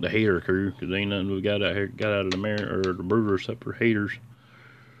just call it the Hater Crew, because ain't nothing we got out here, got out of the Brewers except for haters.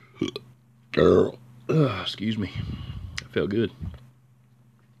 Excuse me. That felt good.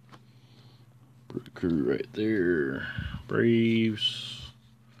 Put the crew right there. Braves.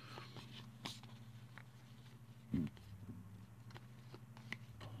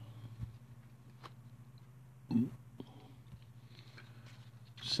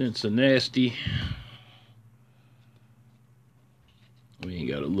 Cincinnati. We ain't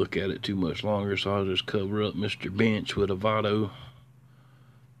got to look at it too much longer, so I'll just cover up Mr. Bench with a Votto.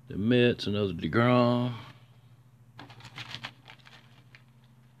 The Mets, another DeGrom.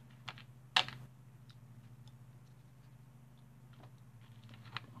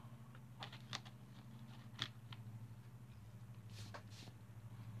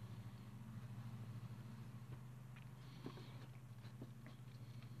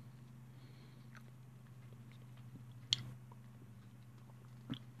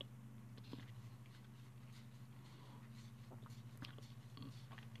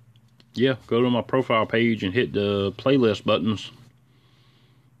 Yeah, go to my profile page and hit the playlist buttons.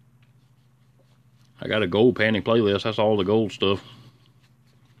 I got a gold panning playlist. That's all the gold stuff.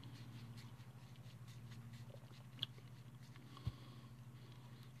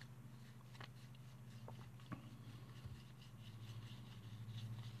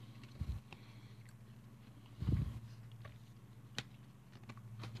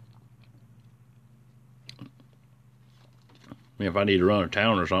 I mean, if I need to run a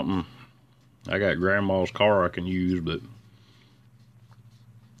town or something, I got grandma's car I can use, but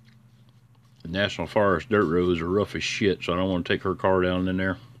the National Forest dirt roads are rough as shit, so I don't want to take her car down in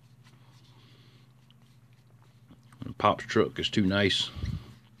there. And Pop's truck is too nice.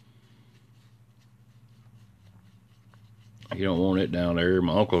 You don't want it down there.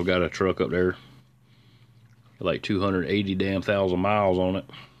 My uncle's got a truck up there, like 280,000 miles on it.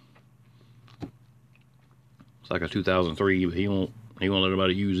 It's like a 2003, but he won't let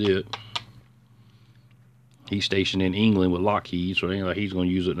anybody use it. He's stationed in England with Lockheed, so it ain't like he's gonna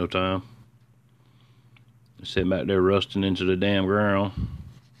use it no time. It's sitting back there rusting into the damn ground.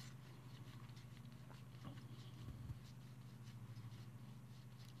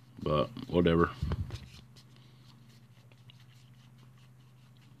 But whatever.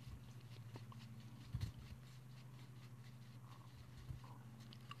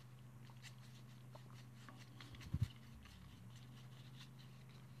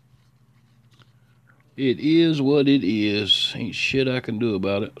 It is what it is. Ain't shit I can do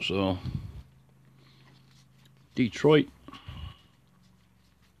about it, so. Detroit.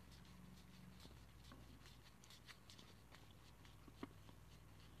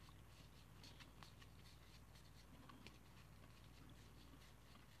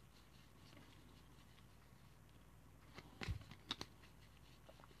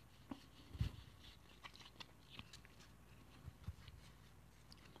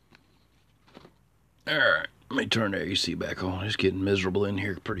 Alright, let me turn the AC back on. It's getting miserable in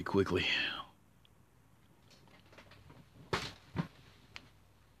here pretty quickly.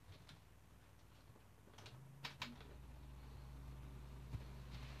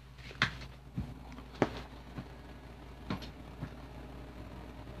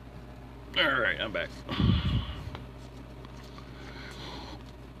 Alright, I'm back.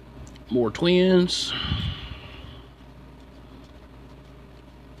 More Twins.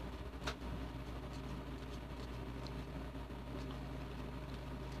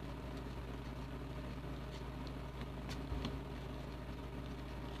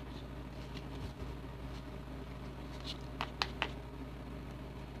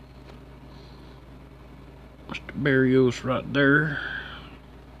 Mr. Barrios right there.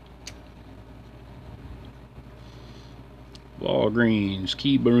 Walgreens,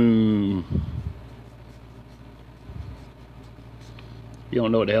 Key Broom. You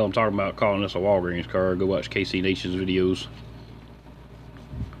don't know what the hell I'm talking about calling this a Walgreens car, go watch KC Nation's videos.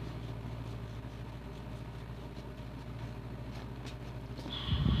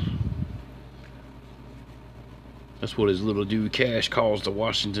 That's what his little dude Cash calls the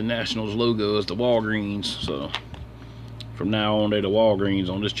Washington Nationals logo, is the Walgreens. So from now on, they're the Walgreens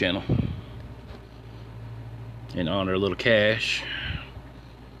on this channel. In honor of little Cash.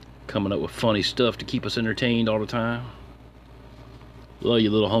 Coming up with funny stuff to keep us entertained all the time. Love you,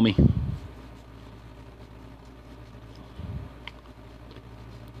 little homie.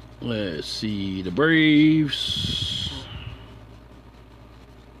 Let's see, the Braves.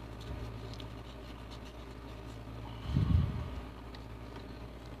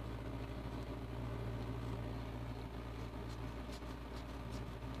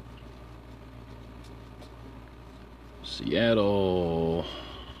 Seattle.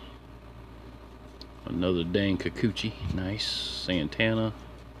 Another dang Kikuchi. Nice. Santana.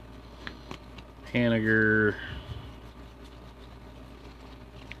 Haniger.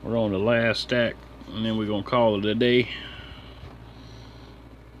 We're on the last stack, and then we're gonna call it a day.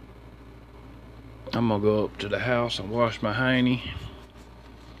 I'm gonna go up to the house and wash my hiney.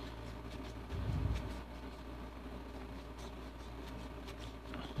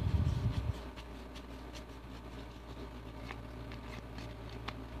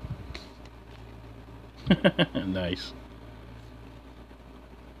 Nice.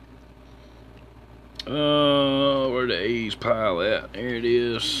 Where the A's pile at? There it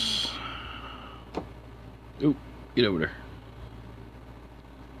is. Oop, get over there.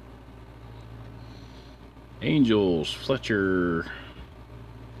 Angels, Fletcher.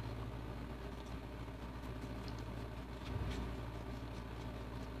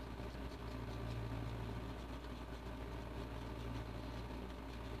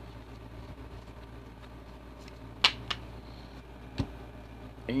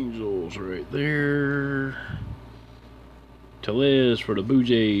 Angels right there. Tellez for the Blue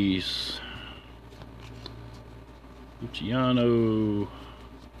Jays. Luciano.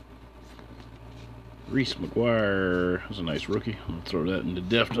 Reese McGuire. That's a nice rookie. I'm going to throw that in the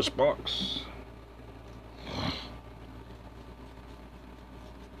deftness box.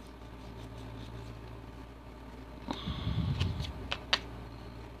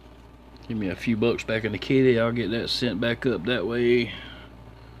 Give me a few bucks back in the kitty. I'll get that sent back up that way.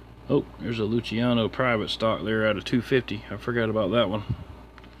 Oh, there's a Luciano private stock there out of 250. I forgot about that one.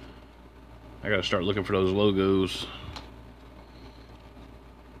 I gotta start looking for those logos.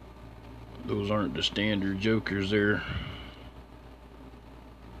 Those aren't the standard jokers there.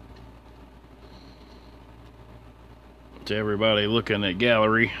 To everybody looking at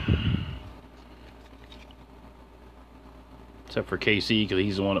gallery, except for KC, because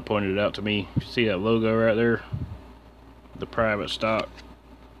he's the one that pointed it out to me. See that logo right there? The private stock.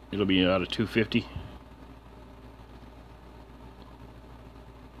 It'll be out of 250.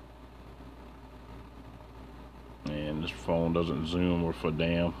 And this phone doesn't zoom worth a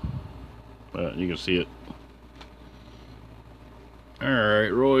damn, but you can see it.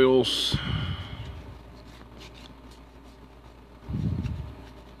 Alright, Royals.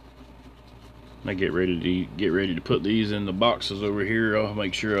 I get ready to put these in the boxes over here. I'll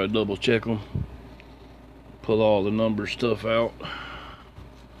make sure I double check them. Pull all the number stuff out.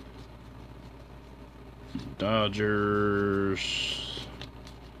 Dodgers.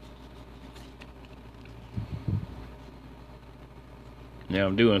 Now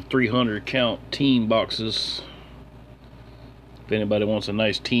I'm doing 300 count team boxes. If anybody wants a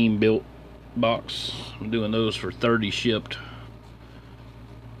nice team built box, I'm doing those for 30 shipped.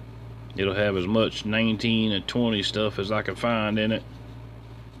 It'll have as much 19 and 20 stuff as I can find in it.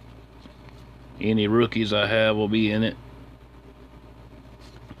 Any rookies I have will be in it.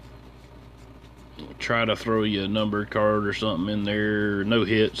 Try to throw you a numbered card or something in there. No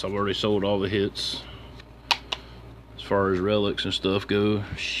hits. I've already sold all the hits. As far as relics and stuff go.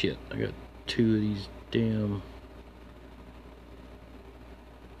 Shit, I got 2 of these damn...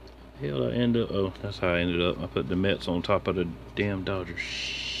 Hell did I end up? Oh, that's how I ended up. I put the Mets on top of the damn Dodgers.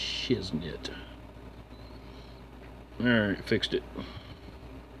 Shiznit. Alright, fixed it.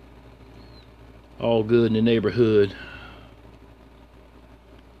 All good in the neighborhood.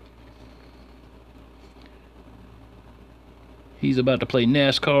 He's about to play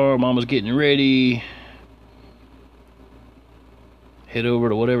NASCAR. Mama's getting ready. Head over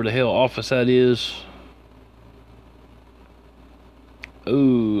to whatever the hell office that is.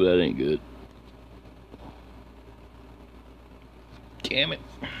 Oh, that ain't good. Damn it.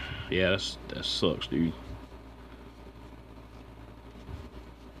 Yeah, that sucks, dude.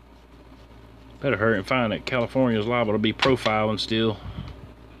 Better hurry and find that California's liable to be profiling still.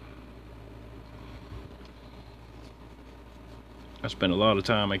 I spent a lot of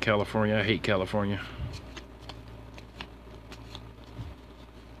time in California. I hate California.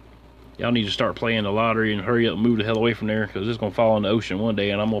 Y'all need to start playing the lottery and hurry up and move the hell away from there, because it's going to fall in the ocean one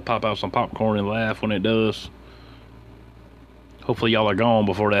day and I'm going to pop out some popcorn and laugh when it does. Hopefully y'all are gone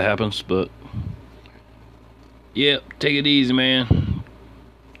before that happens, but... Yep, take it easy, man.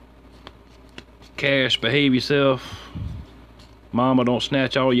 Cash, behave yourself. Mama, don't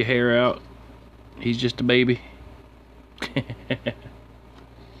snatch all your hair out. He's just a baby.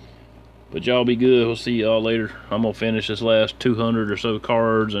 But y'all be good. We'll see y'all later. I'm gonna finish this last 200 or so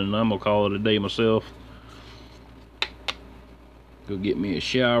cards and I'm gonna call it a day myself. Go get me a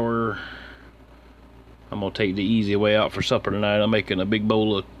shower. I'm gonna take the easy way out for supper tonight. I'm making a big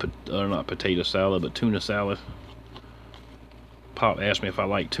bowl of not potato salad, but tuna salad. Pop asked me if I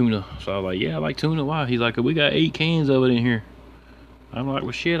like tuna, so I was like, yeah, I like tuna. Why? He's like, we got 8 cans of it in here. I'm like,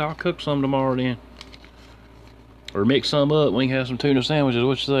 well, shit, I'll cook some tomorrow then. Or mix some up. We can have some tuna sandwiches.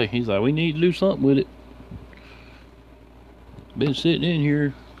 What you say? He's like, we need to do something with it. Been sitting in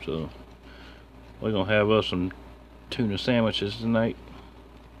here. So, we're going to have us some tuna sandwiches tonight.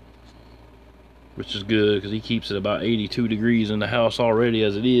 Which is good, because he keeps it about 82 degrees in the house already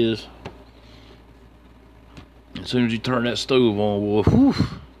as it is. As soon as you turn that stove on, well, whew,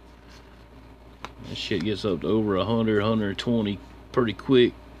 that shit gets up to over 100, 120 pretty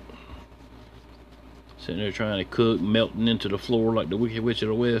quick. Sitting there trying to cook, melting into the floor like the Wicked Witch of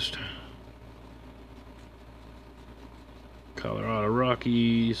the West. Colorado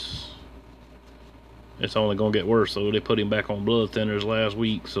Rockies. It's only gonna get worse though. They put him back on blood thinners last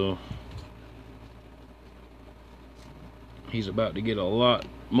week, so he's about to get a lot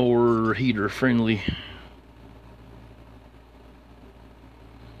more heater friendly.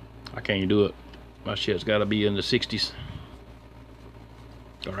 I can't do it. My shit's gotta be in the 60s.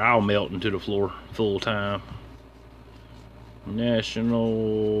 Or I'll melt into the floor full time.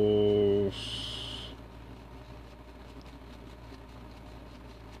 Nationals.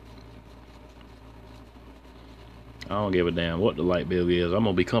 I don't give a damn what the light bill is. I'm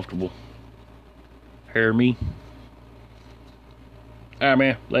gonna be comfortable. Hear me? Alright,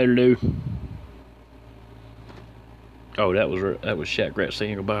 man. Later, dude. Oh, that was Shaq Rat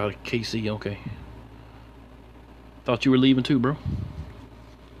saying goodbye to KC. Okay. Thought you were leaving too, bro.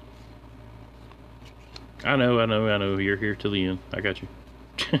 I know. You're here till the end. I got you.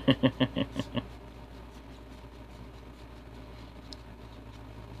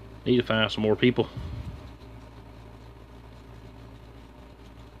 Need to find some more people.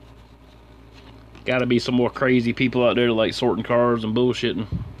 Gotta be some more crazy people out there that like sorting cars and bullshitting.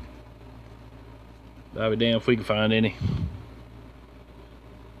 I'll be damn if we can find any.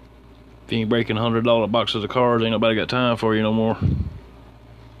 If you ain't breaking $100 boxes of cars, ain't nobody got time for you no more.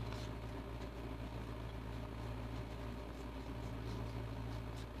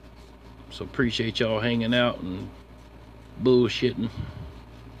 So appreciate y'all hanging out and bullshitting.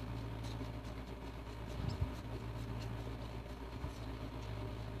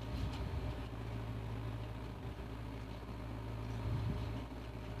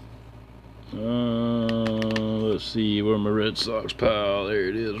 Let's see, where my Red Sox pile? There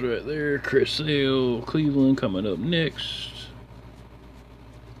it is, right there. Chris Sale, Cleveland coming up next.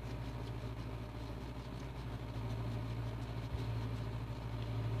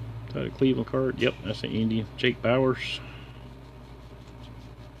 Is that a Cleveland card? Yep, that's an Indian. Jake Bowers.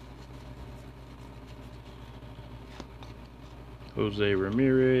 Jose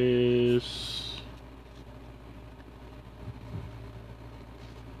Ramirez.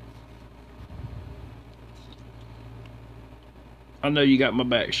 I know you got my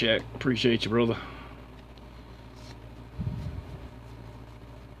back, Shaq. Appreciate you, brother.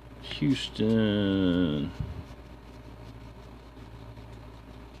 Houston.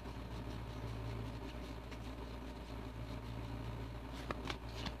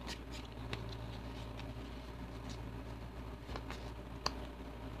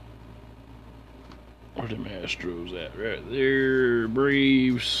 Where the Astros at? Right there.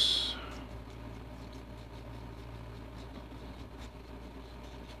 Braves.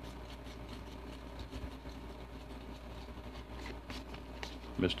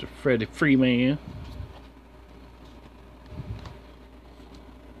 Mr. Freddie Freeman.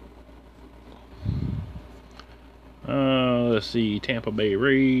 Let's see, Tampa Bay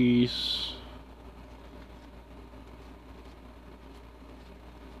Rays.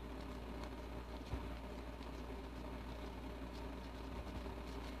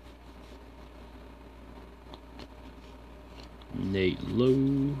 Nate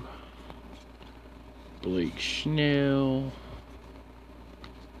Lowe. Blake Snell.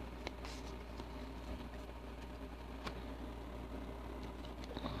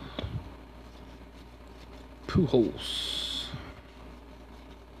 Pujols.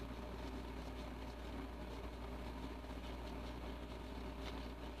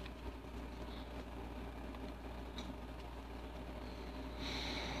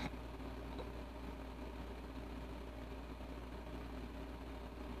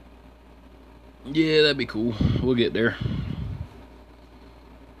 Yeah, that'd be cool. We'll get there.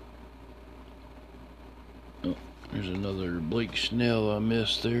 Oh, there's another Blake Snell I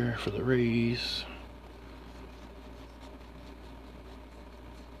missed there for the Rays.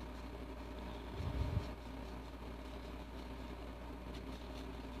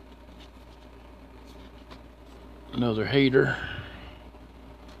 Another hater.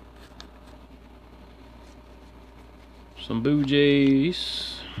 Some Blue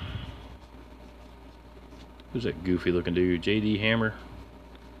Jays. Who's that goofy looking dude? JD Hammer.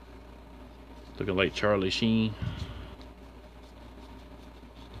 Looking like Charlie Sheen.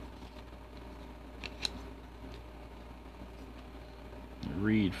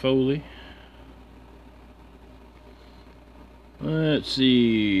 Reed Foley. Let's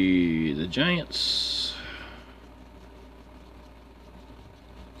see, the Giants.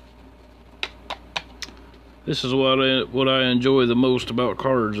 This is what I enjoy the most about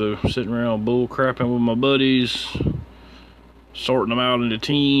cards, though. Sitting around bull crapping with my buddies, sorting them out into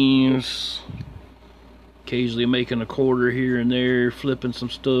teams, occasionally making a quarter here and there, flipping some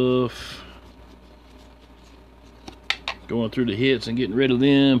stuff, going through the hits and getting rid of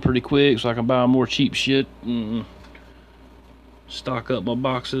them pretty quick so I can buy more cheap shit and stock up my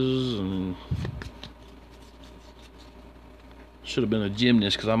boxes. And should have been a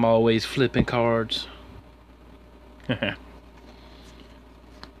gymnast because I'm always flipping cards.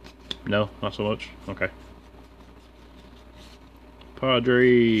 No, not so much. Okay.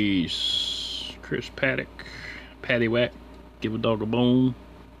 Padres, Chris Paddock, Patty Whack, give a dog a bone.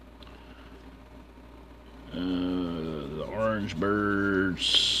 The Orange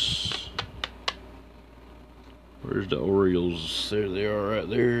Birds. Where's the Orioles? There they are, right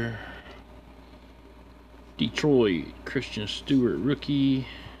there. Detroit, Christian Stewart, rookie.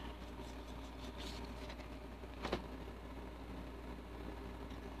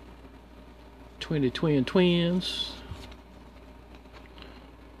 Twins.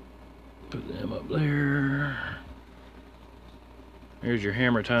 Put them up there. There's your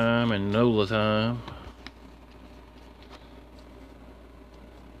Hammer time and Nola time.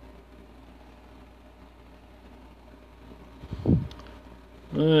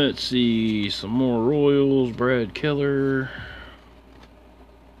 Let's see, some more Royals. Brad Keller.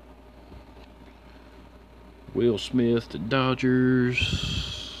 Will Smith, the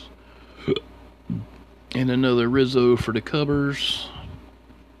Dodgers. And another Rizzo for the Cubs.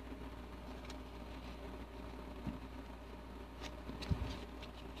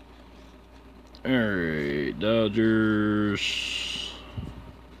 Alright, Dodgers.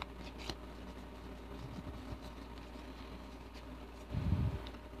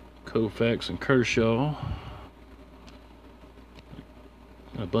 Koufax and Kershaw.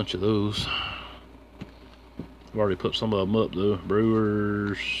 A bunch of those. I've already put some of them up though.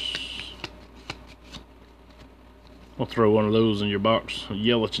 Brewers. I'll throw one of those in your box.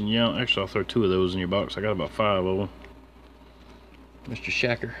 Yelich and Yount. Actually, I'll throw two of those in your box. I got about 5 of them. Mr.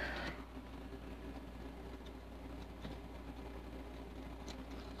 Shacker.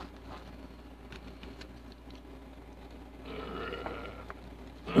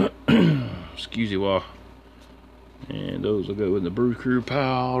 Excuse me while. And those will go in the Brew Crew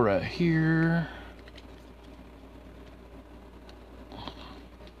pile right here.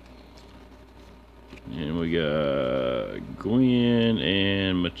 And we got Gwynn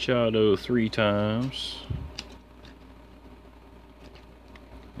and Machado 3 times.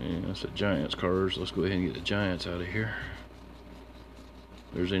 And that's the Giants cards. Let's go ahead and get the Giants out of here.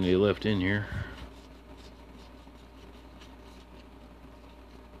 If there's any left in here.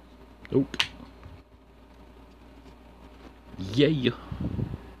 Nope. Yeah.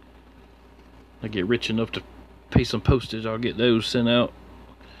 I get rich enough to pay some postage, I'll get those sent out.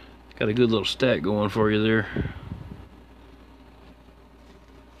 Got a good little stack going for you there.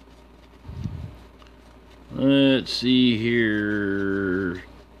 Let's see here.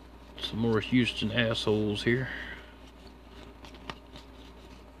 Some more Houston assholes here.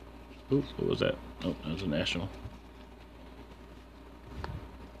 Oops, what was that? Oh, that was a National.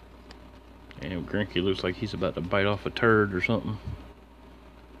 And Greinke looks like he's about to bite off a turd or something.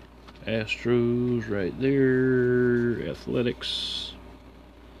 Astros right there. Athletics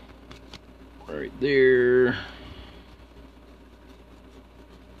right there.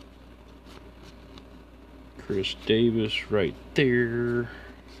 Chris Davis right there.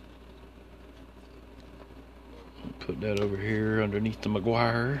 Put that over here underneath the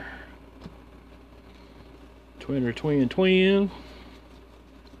McGuire. Twin.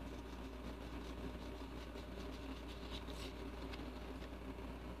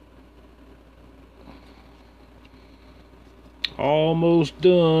 Almost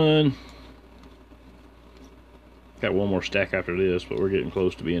done. Got one more stack after this, but we're getting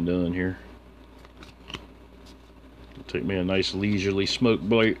close to being done here. It'll take me a nice leisurely smoke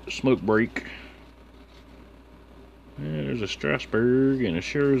break. And there's a Strasburg and a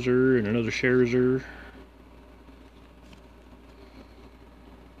Scherzer and another Scherzer.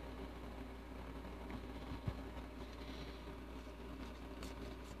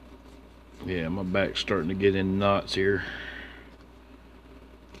 Yeah, my back's starting to get in knots here.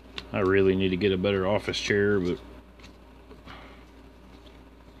 I really need to get a better office chair, but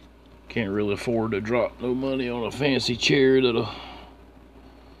can't really afford to drop no money on a fancy chair that'll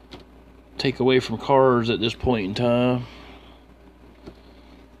take away from cars at this point in time.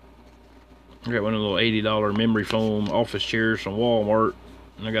 I got one of the little $80 memory foam office chairs from Walmart,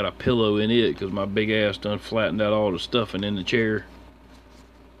 and I got a pillow in it because my big ass done flattened out all the stuffing in the chair.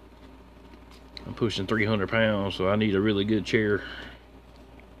 I'm pushing 300 pounds, so I need a really good chair.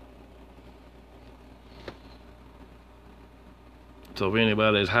 So if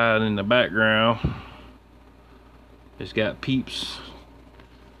anybody's hiding in the background, it's got peeps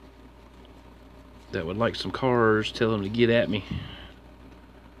that would like some cars, tell them to get at me.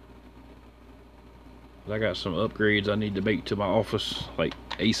 I got some upgrades I need to make to my office, like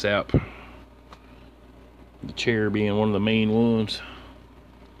ASAP. The chair being one of the main ones.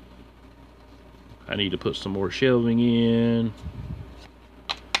 I need to put some more shelving in,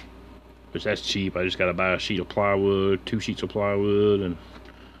 which that's cheap. I just gotta buy a sheet of plywood, 2 sheets of plywood, and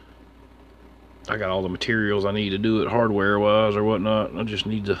I got all the materials I need to do it hardware wise or whatnot. I just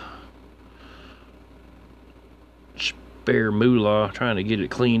need to spare moolah trying to get it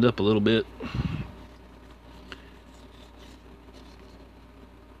cleaned up a little bit.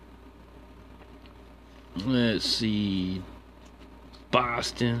 Let's see,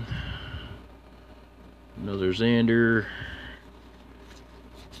 Boston, another Xander,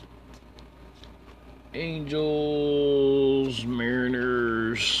 Angels,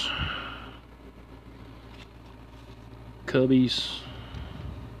 Mariners, Cubbies,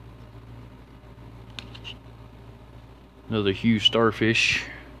 another Hughes Starfish,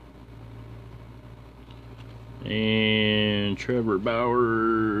 and Trevor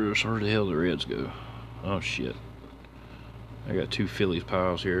Bauers. Where the hell the Reds go? Oh shit, I got 2 Phillies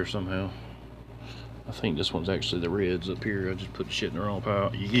piles here somehow. I think this one's actually the Reds up here. I just put the shit in the wrong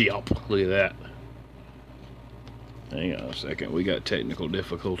pile. Yep, look at that. Hang on a second, we got technical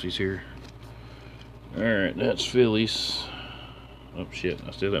difficulties here. Alright, that's Phillies. Oh shit,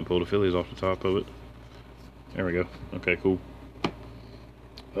 I still haven't pulled the Phillies off the top of it. There we go. Okay, cool.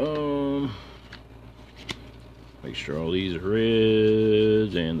 Make sure all these are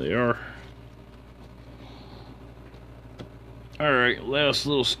Reds, and they are. Alright, last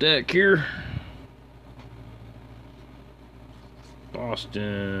little stack here.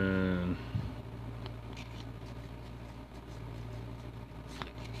 Boston.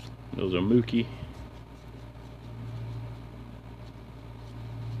 Those are Mookie.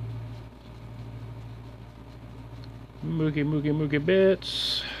 Mookie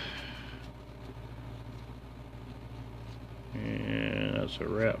Betts. And that's a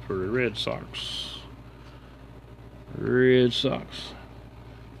wrap for the Red Sox. Red Sox.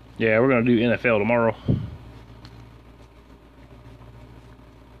 Yeah, we're gonna do NFL tomorrow.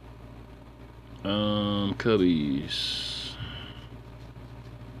 Cubbies.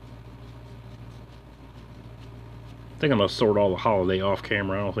 I think I'm gonna sort all the holiday off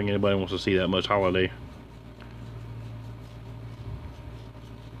camera. I don't think anybody wants to see that much holiday.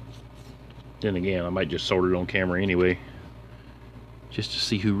 Then again, I might just sort it on camera anyway, just to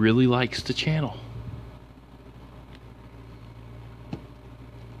see who really likes the channel.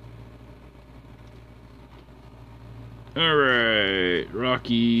 Alright,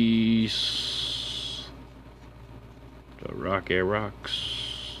 Rockies. The Rocky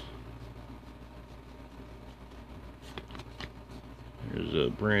Rocks. There's a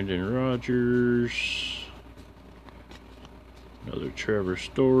Brandon Rogers. Another Trevor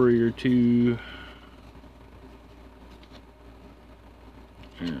Story or 2.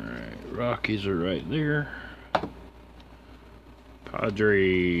 Alright, Rockies are right there.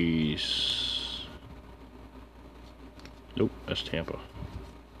 Padres. Nope, that's Tampa.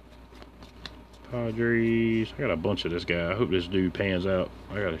 Padres. I got a bunch of this guy. I hope this dude pans out.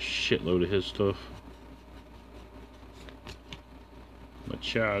 I got a shitload of his stuff.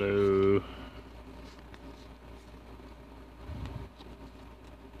 Machado.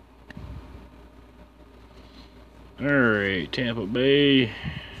 Alright, Tampa Bay.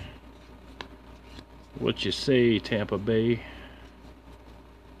 What you say, Tampa Bay?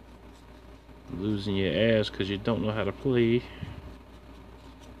 Losing your ass because you don't know how to play.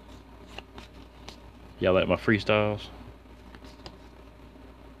 Y'all like my freestyles?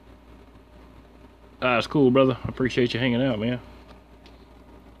 Ah, it's cool, brother. I appreciate you hanging out, man.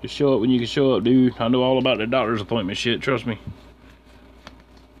 Just show up when you can show up, dude. I know all about the doctor's appointment shit, trust me.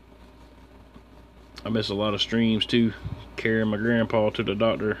 I miss a lot of streams too, carrying my grandpa to the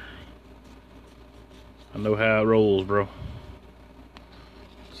doctor. I know how it rolls, bro.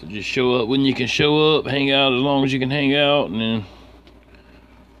 So just show up when you can show up, hang out as long as you can hang out, and then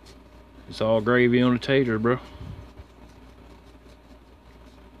It's all gravy on the taters, bro.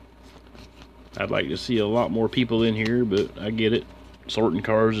 I'd like to see a lot more people in here, but I get it. Sorting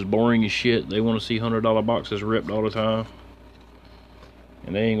cars is boring as shit. They want to see $100 boxes ripped all the time.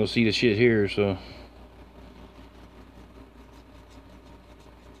 And they ain't gonna see the shit here, so.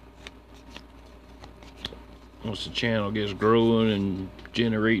 Once the channel gets growing and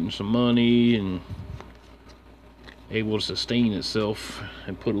generating some money and able to sustain itself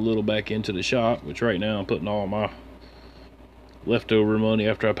and put a little back into the shop, which right now I'm putting all my leftover money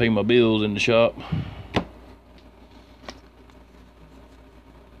after I pay my bills in the shop.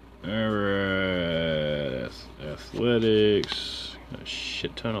 Alright, Athletics, a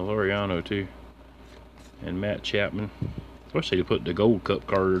shit ton of Laureano too, and Matt Chapman. I wish they'd put the Gold Cup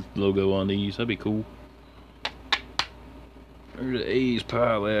card logo on these, that'd be cool. There's the A's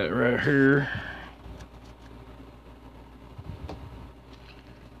pilot right here.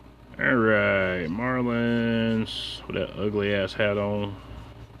 Alright, Marlins with that ugly ass hat on.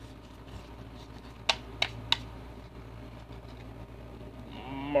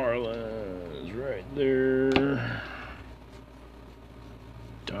 Marlins right there.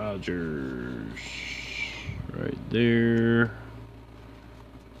 Dodgers right there.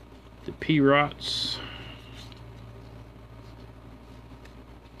 The P-Rots.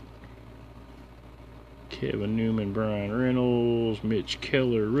 Kevin Newman, Brian Reynolds, Mitch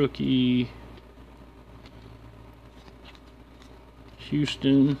Keller, rookie.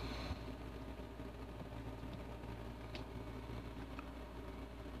 Houston.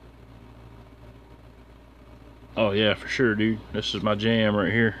 Oh yeah, for sure, dude. This is my jam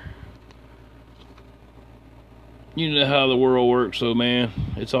right here. You know how the world works, though, man.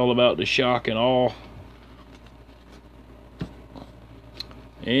 It's all about the shock and awe.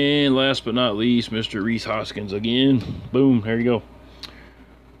 And last but not least, Mr. Rhys Hoskins again. Boom, there you go.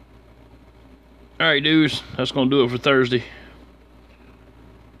 Alright, dudes, that's gonna do it for Thursday.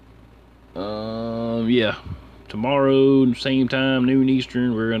 Yeah. Tomorrow, same time, noon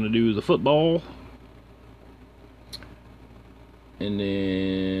Eastern, we're gonna do the football. And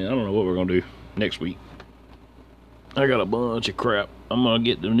then I don't know what we're gonna do next week. I got a bunch of crap. I'm gonna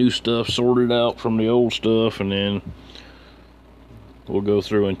get the new stuff sorted out from the old stuff, and then we'll go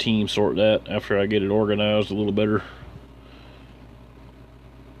through and team sort that after I get it organized a little better.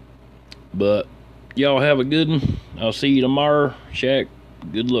 But y'all have a good one. I'll see you tomorrow. Shaq,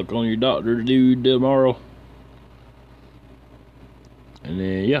 good luck on your doctor dude tomorrow. And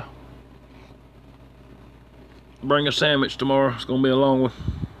then yeah, bring a sandwich tomorrow. It's gonna be a long one.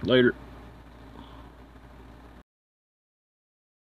 Later.